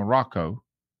Thailand to Morocco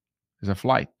is a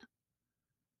flight.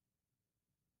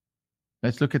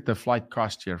 Let's look at the flight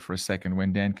cost here for a second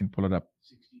when Dan can pull it up.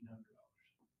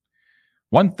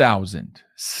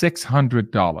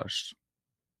 $1,600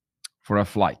 for a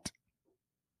flight.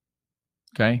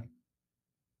 Okay?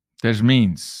 There's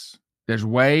means. There's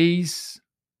ways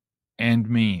and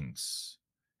means.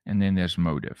 And then there's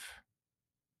motive.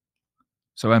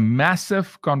 So a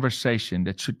massive conversation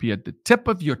that should be at the tip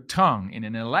of your tongue in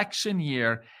an election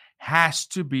year has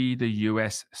to be the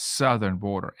U.S. southern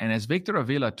border. And as Victor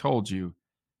Avila told you,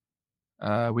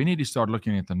 we need to start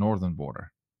looking at the northern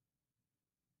border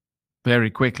very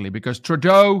quickly because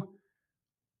Trudeau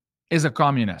is a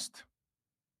communist.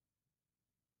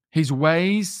 His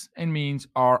ways and means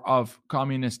are of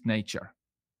communist nature.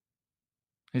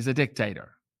 He's a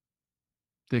dictator.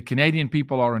 The Canadian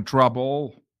people are in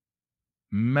trouble,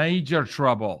 major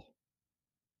trouble.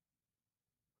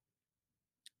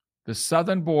 The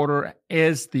southern border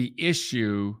is the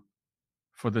issue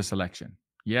for this election.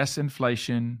 Yes,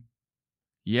 inflation.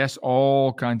 Yes,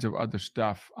 all kinds of other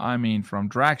stuff. I mean, from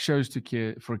drag shows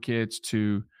for kids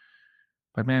to,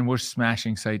 but man, we're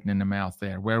smashing Satan in the mouth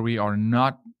there. Where we are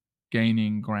not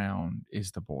gaining ground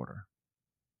is the border.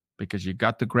 Because you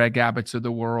got the Greg Abbotts of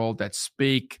the world that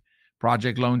speak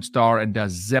Project Lone Star and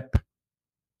does zip,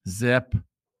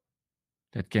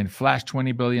 that can flash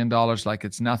 $20 billion like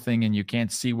it's nothing and you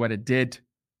can't see what it did.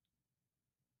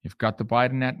 You've got the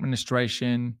Biden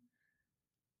administration.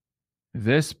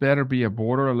 This better be a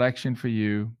border election for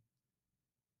you.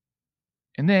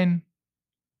 And then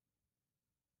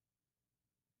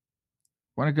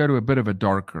I want to go to a bit of a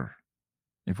darker,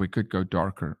 if we could go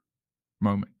darker,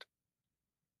 moment.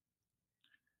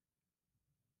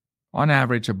 On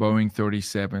average, a Boeing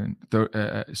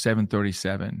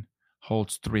 737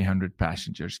 holds 300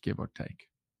 passengers, give or take.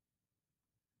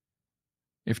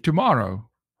 If tomorrow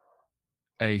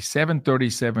a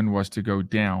 737 was to go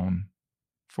down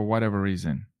for whatever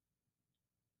reason,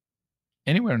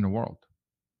 anywhere in the world,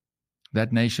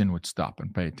 that nation would stop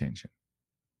and pay attention.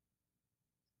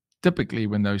 Typically,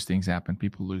 when those things happen,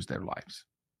 people lose their lives.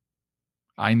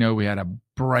 I know we had a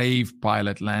brave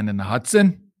pilot land in the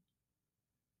Hudson,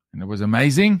 and it was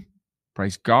amazing.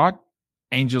 Praise God.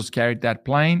 Angels carried that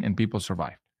plane, and people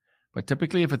survived. But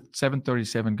typically, if a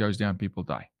 737 goes down, people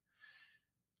die.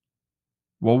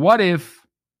 Well, what if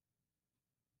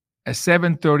a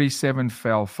 737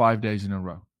 fell 5 days in a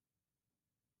row?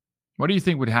 What do you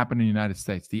think would happen in the United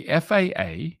States? The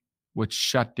FAA would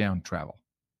shut down travel.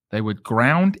 They would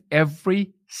ground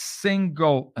every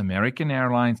single American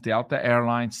Airlines, Delta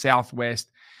Airlines,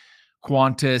 Southwest,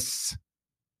 Qantas.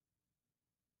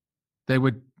 They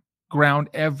would ground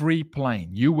every plane.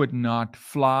 You would not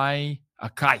fly a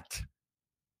kite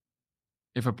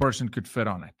if a person could fit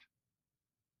on it.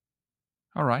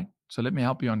 All right, so let me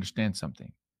help you understand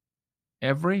something.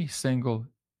 Every single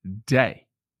day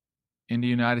in the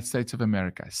United States of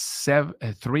America,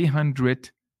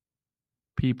 300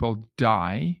 people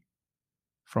die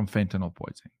from fentanyl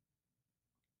poisoning.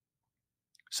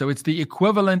 So it's the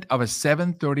equivalent of a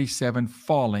 737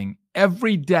 falling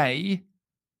every day,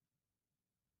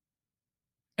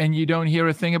 and you don't hear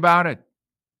a thing about it.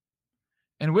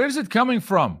 And where's it coming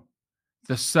from?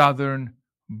 The southern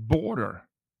border.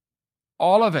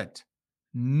 All of it.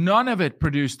 None of it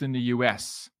produced in the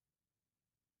U.S.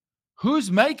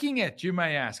 Who's making it, you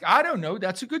may ask? I don't know.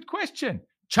 That's a good question.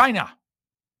 China.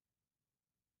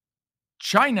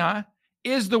 China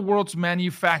is the world's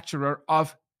manufacturer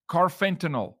of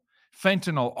carfentanil,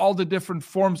 fentanyl, all the different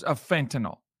forms of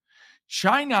fentanyl.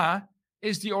 China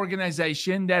is the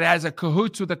organization that has a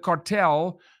cahoots with a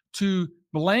cartel to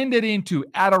blend it into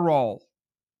Adderall,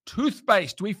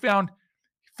 toothpaste. We found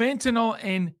fentanyl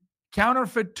in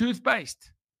counterfeit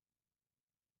toothpaste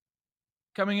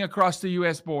coming across the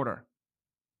U.S. border.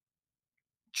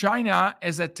 China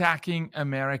is attacking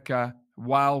America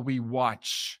while we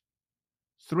watch.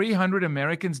 300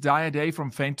 Americans die a day from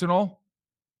fentanyl,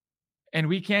 and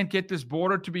we can't get this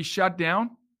border to be shut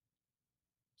down?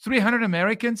 300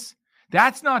 Americans?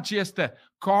 That's not just the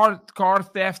car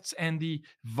thefts and the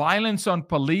violence on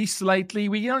police lately.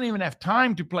 We don't even have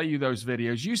time to play you those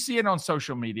videos. You see it on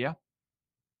social media.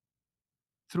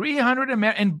 300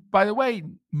 Americans. And by the way,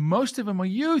 most of them are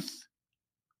youth.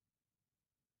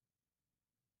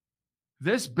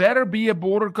 This better be a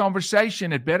border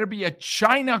conversation. It better be a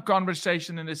China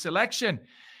conversation in this election.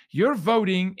 You're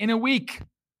voting in a week.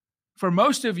 For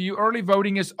most of you, early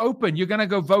voting is open. You're going to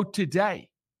go vote today.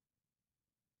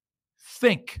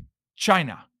 Think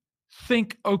China.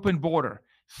 Think open border.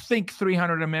 Think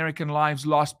 300 American lives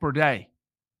lost per day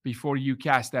before you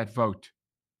cast that vote.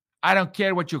 I don't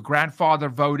care what your grandfather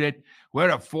voted. We're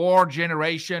a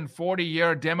 4-generation,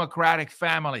 40-year Democratic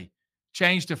family.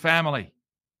 Change the family.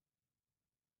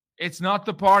 It's not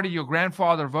the party your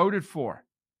grandfather voted for.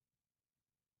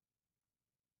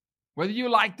 Whether you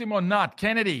liked him or not,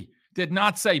 Kennedy did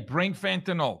not say bring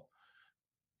fentanyl.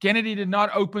 Kennedy did not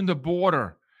open the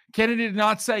border. Kennedy did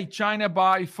not say China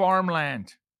buy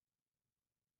farmland.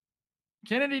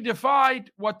 Kennedy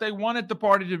defied what they wanted the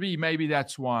party to be. Maybe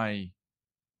that's why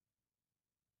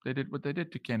they did what they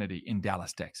did to Kennedy in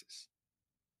Dallas, Texas.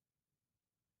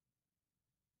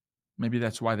 Maybe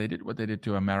that's why they did what they did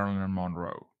to Marilyn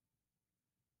Monroe.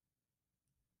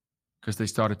 Because they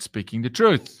started speaking the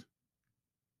truth.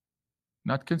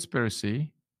 Not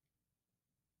conspiracy.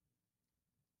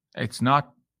 It's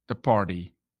not the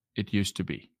party it used to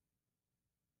be.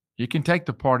 You can take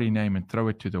the party name and throw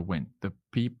it to the wind. The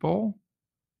people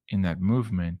in that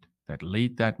movement, that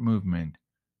lead that movement,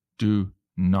 do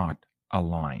not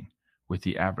align with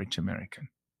the average American.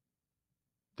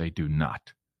 They do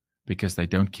not. Because they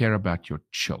don't care about your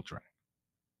children.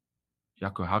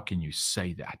 Jaco, how can you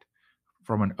say that?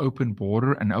 From an open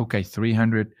border, and okay,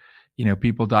 300,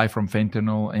 people die from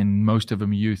fentanyl, and most of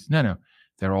them youth. No.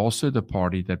 They're also the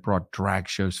party that brought drag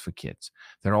shows for kids.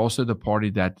 They're also the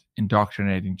party that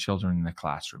indoctrinating children in the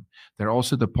classroom. They're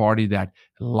also the party that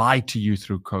lied to you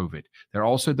through COVID. They're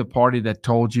also the party that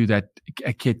told you that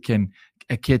a kid can,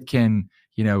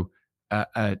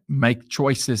 make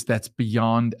choices that's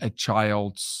beyond a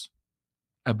child's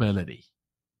ability.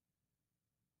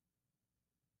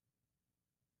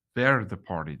 They're the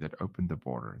party that opened the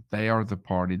border. They are the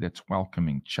party that's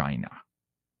welcoming China.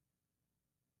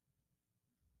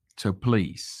 So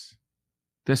please,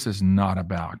 this is not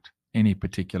about any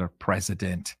particular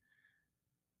president,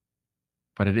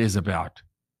 but it is about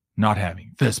not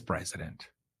having this president.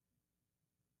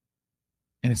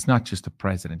 And it's not just the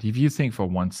president. If you think for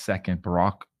 1 second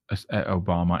Barack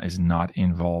Obama is not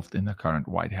involved in the current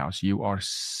White House, you are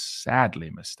sadly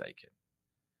mistaken.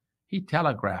 He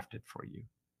telegraphed it for you.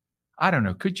 I don't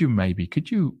know. Could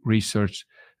you research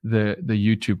the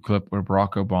YouTube clip where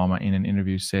Barack Obama in an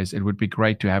interview says it would be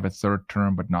great to have a third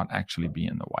term, but not actually be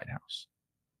in the White House?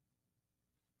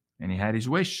 And he had his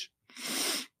wish.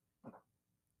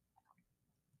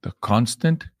 The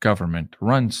constant government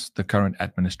runs the current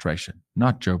administration,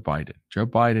 not Joe Biden. Joe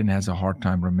Biden has a hard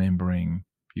time remembering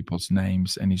people's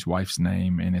names and his wife's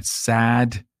name, and it's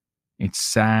sad. It's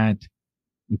sad.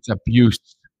 It's abuse.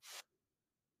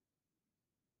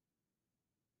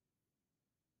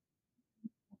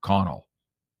 Connell.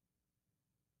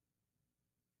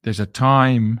 There's a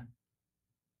time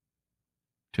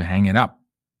to hang it up.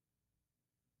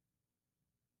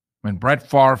 When Brett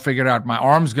Favre figured out my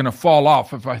arm's going to fall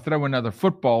off if I throw another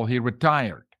football, he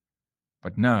retired.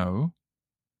 But no,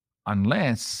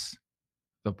 unless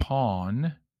the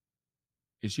pawn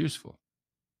is useful.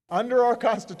 Under our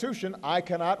Constitution, I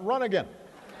cannot run again.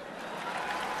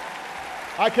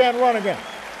 I can't run again.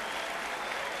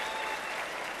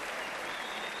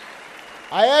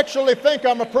 I actually think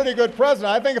I'm a pretty good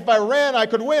president. I think if I ran, I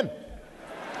could win.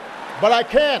 But I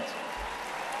can't.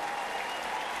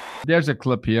 There's a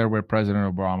clip here where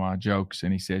President Obama jokes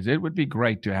and he says it would be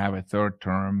great to have a third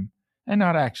term and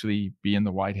not actually be in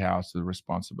the White House, the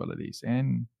responsibilities.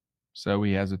 And so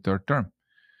he has a third term.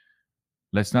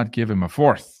 Let's not give him a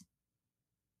fourth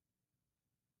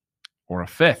or a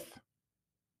fifth,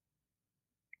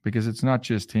 because it's not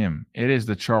just him. It is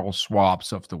the Charles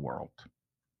Schwabs of the world.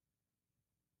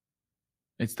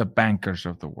 It's the bankers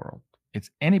of the world. It's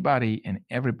anybody and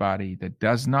everybody that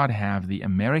does not have the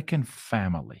American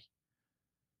family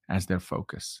as their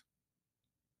focus,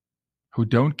 who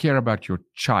don't care about your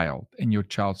child and your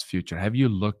child's future. Have you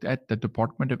looked at the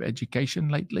Department of Education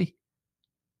lately?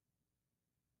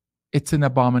 It's an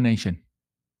abomination.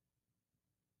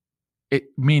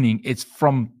 Meaning it's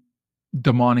from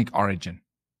demonic origin.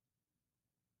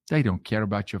 They don't care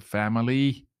about your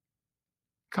family.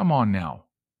 Come on now.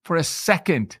 For a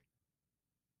second.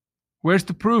 Where's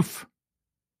the proof?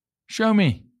 Show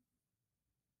me.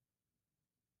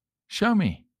 Show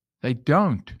me. They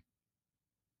don't.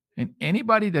 And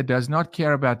anybody that does not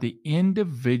care about the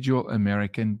individual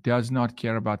American does not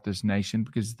care about this nation,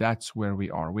 because that's where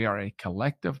we are. We are a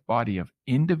collective body of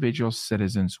individual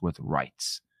citizens with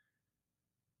rights.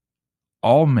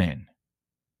 All men,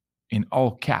 in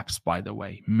all caps, by the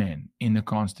way, men in the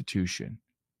Constitution,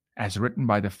 as written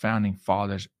by the founding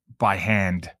fathers by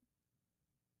hand,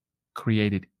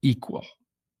 created equal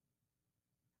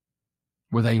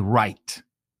with a right.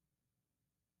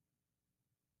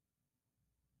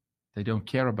 They don't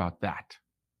care about that.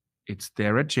 It's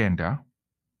their agenda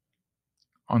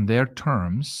on their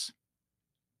terms,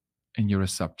 and you're a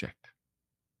subject.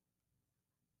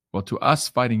 Well, to us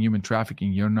fighting human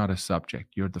trafficking, you're not a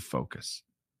subject. You're the focus.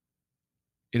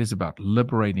 It is about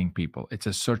liberating people. It's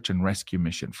a search and rescue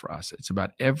mission for us. It's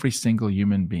about every single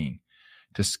human being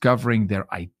discovering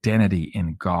their identity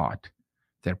in God,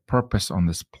 their purpose on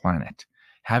this planet,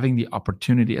 having the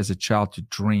opportunity as a child to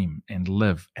dream and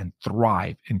live and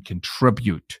thrive and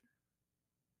contribute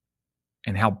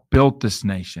and help build this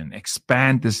nation,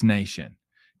 expand this nation,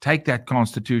 take that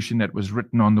Constitution that was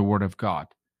written on the Word of God.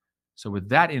 So with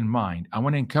that in mind, I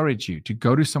want to encourage you to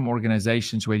go to some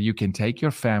organizations where you can take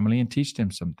your family and teach them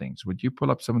some things. Would you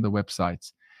pull up some of the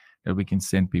websites that we can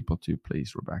send people to,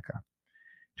 please, Rebecca,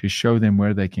 to show them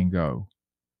where they can go?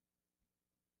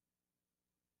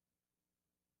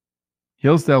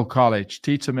 Hillsdale College,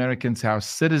 teach Americans how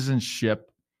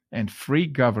citizenship and free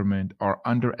government are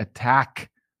under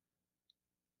attack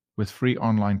with free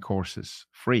online courses.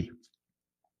 Free.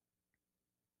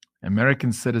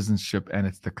 American citizenship and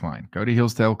its decline. Go to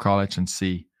Hillsdale College and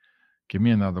see. Give me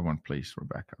another one, please,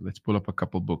 Rebecca. Let's pull up a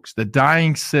couple books. The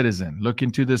Dying Citizen. Look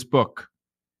into this book.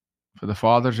 For the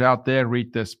fathers out there,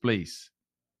 read this, please.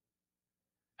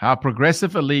 How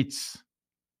progressive elites,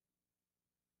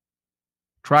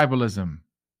 tribalism,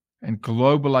 and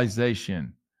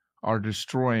globalization are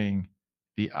destroying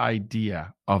the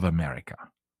idea of America.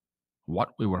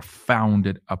 What we were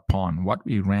founded upon, what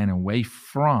we ran away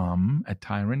from, a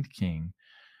tyrant king,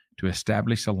 to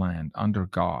establish a land under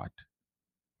God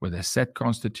with a set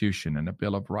constitution and a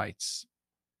Bill of Rights.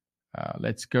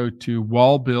 Let's go to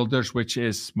Wall Builders, which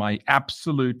is my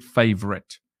absolute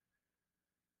favorite.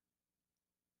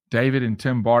 David and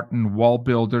Tim Barton, Wall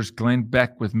Builders. Glenn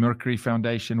Beck with Mercury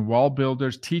Foundation. Wall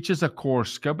Builders teaches a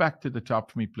course. Go back to the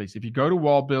top for me, please. If you go to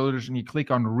Wall Builders and you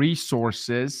click on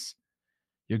resources,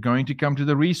 you're going to come to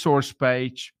the resource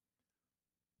page.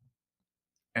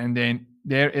 And then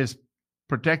there is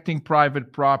protecting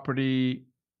private property.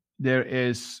 There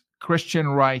is Christian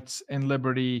rights and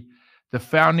liberty. The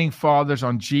founding fathers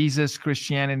on Jesus,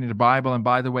 Christianity, and the Bible. And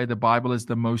by the way, the Bible is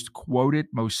the most quoted,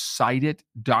 most cited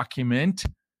document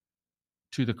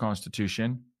to the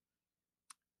Constitution.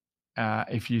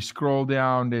 If you scroll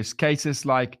down, there's cases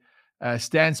like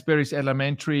Stansbury's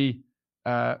Elementary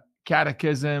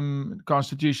Catechism,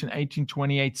 Constitution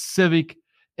 1828, Civic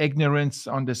Ignorance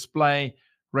on Display,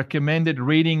 Recommended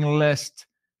Reading List,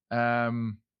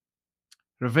 Revisionism,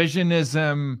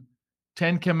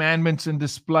 10 Commandments and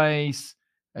Displays,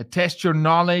 Test Your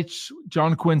Knowledge,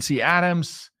 John Quincy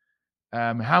Adams,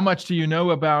 How Much Do You Know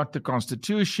About the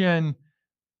Constitution,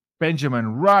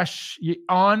 Benjamin Rush,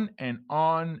 on and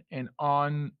on and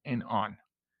on and on.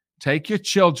 Take your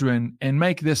children and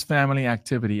make this family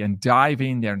activity and dive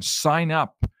in there and sign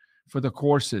up for the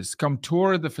courses. Come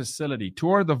tour the facility,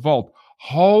 tour the vault.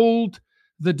 Hold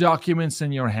the documents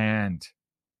in your hand.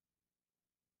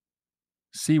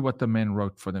 See what the men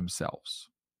wrote for themselves.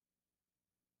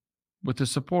 With the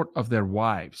support of their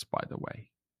wives, by the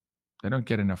way. They don't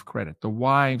get enough credit. The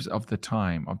wives of the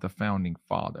time of the founding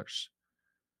fathers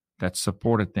that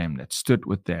supported them, that stood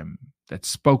with them, that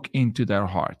spoke into their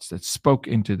hearts, that spoke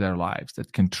into their lives,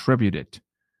 that contributed,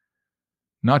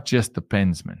 not just the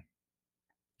pensmen.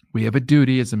 We have a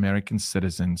duty as American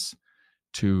citizens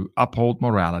to uphold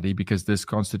morality because this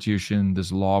Constitution,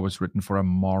 this law was written for a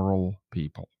moral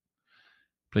people.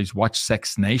 Please watch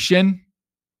Sex Nation.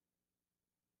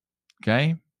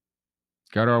 Okay.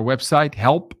 Go to our website,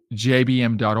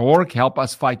 helpjbm.org. Help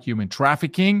us fight human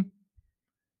trafficking.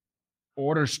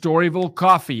 Order Storyville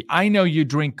coffee. I know you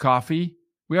drink coffee.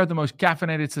 We are the most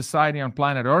caffeinated society on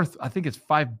planet Earth. I think it's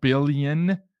 5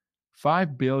 billion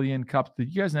cups.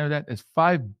 Did you guys know that? There's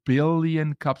 5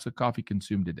 billion cups of coffee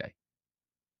consumed a day.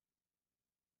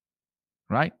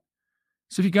 Right?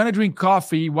 So if you're going to drink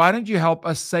coffee, why don't you help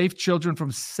us save children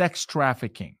from sex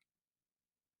trafficking?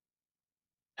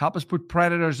 Help us put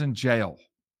predators in jail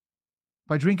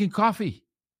by drinking coffee.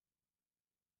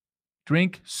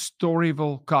 Drink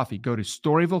Storyville coffee. Go to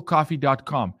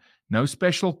storyvillecoffee.com. No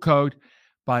special code.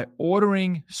 By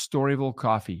ordering Storyville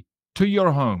coffee to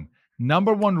your home,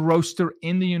 #1 roaster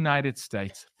in the United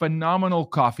States, phenomenal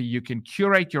coffee. You can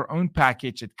curate your own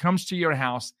package. It comes to your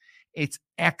house. It's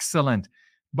excellent.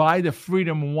 Buy the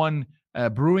Freedom One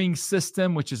brewing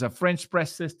system, which is a French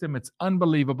press system. It's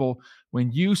unbelievable.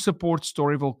 When you support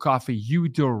Storyville coffee, you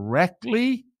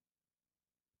directly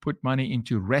put money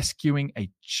into rescuing a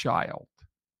child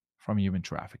from human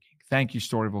trafficking. Thank you,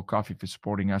 Storyville Coffee, for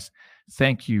supporting us.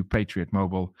 Thank you, Patriot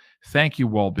Mobile. Thank you,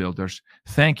 Wall Builders.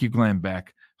 Thank you, Glenn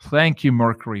Beck. Thank you,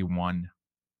 Mercury One,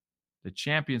 the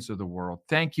champions of the world.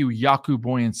 Thank you, Jaco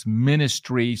Booyens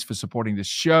Ministries, for supporting the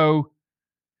show.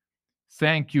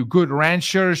 Thank you, Good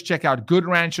Ranchers. Check out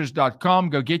goodranchers.com.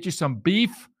 Go get you some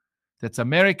beef that's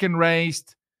American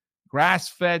raised,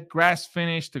 grass-fed,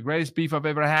 grass-finished, the greatest beef I've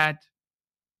ever had.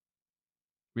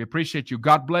 We appreciate you.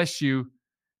 God bless you.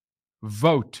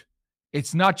 Vote.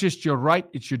 It's not just your right,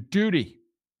 it's your duty.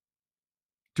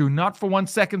 Do not for 1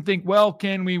 second think, well,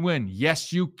 can we win?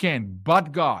 Yes, you can.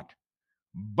 But God.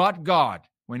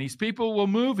 When his people will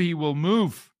move, he will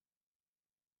move.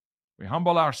 We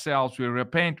humble ourselves, we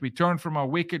repent, we turn from our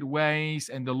wicked ways,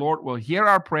 and the Lord will hear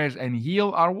our prayers and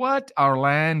heal our what? Our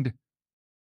land.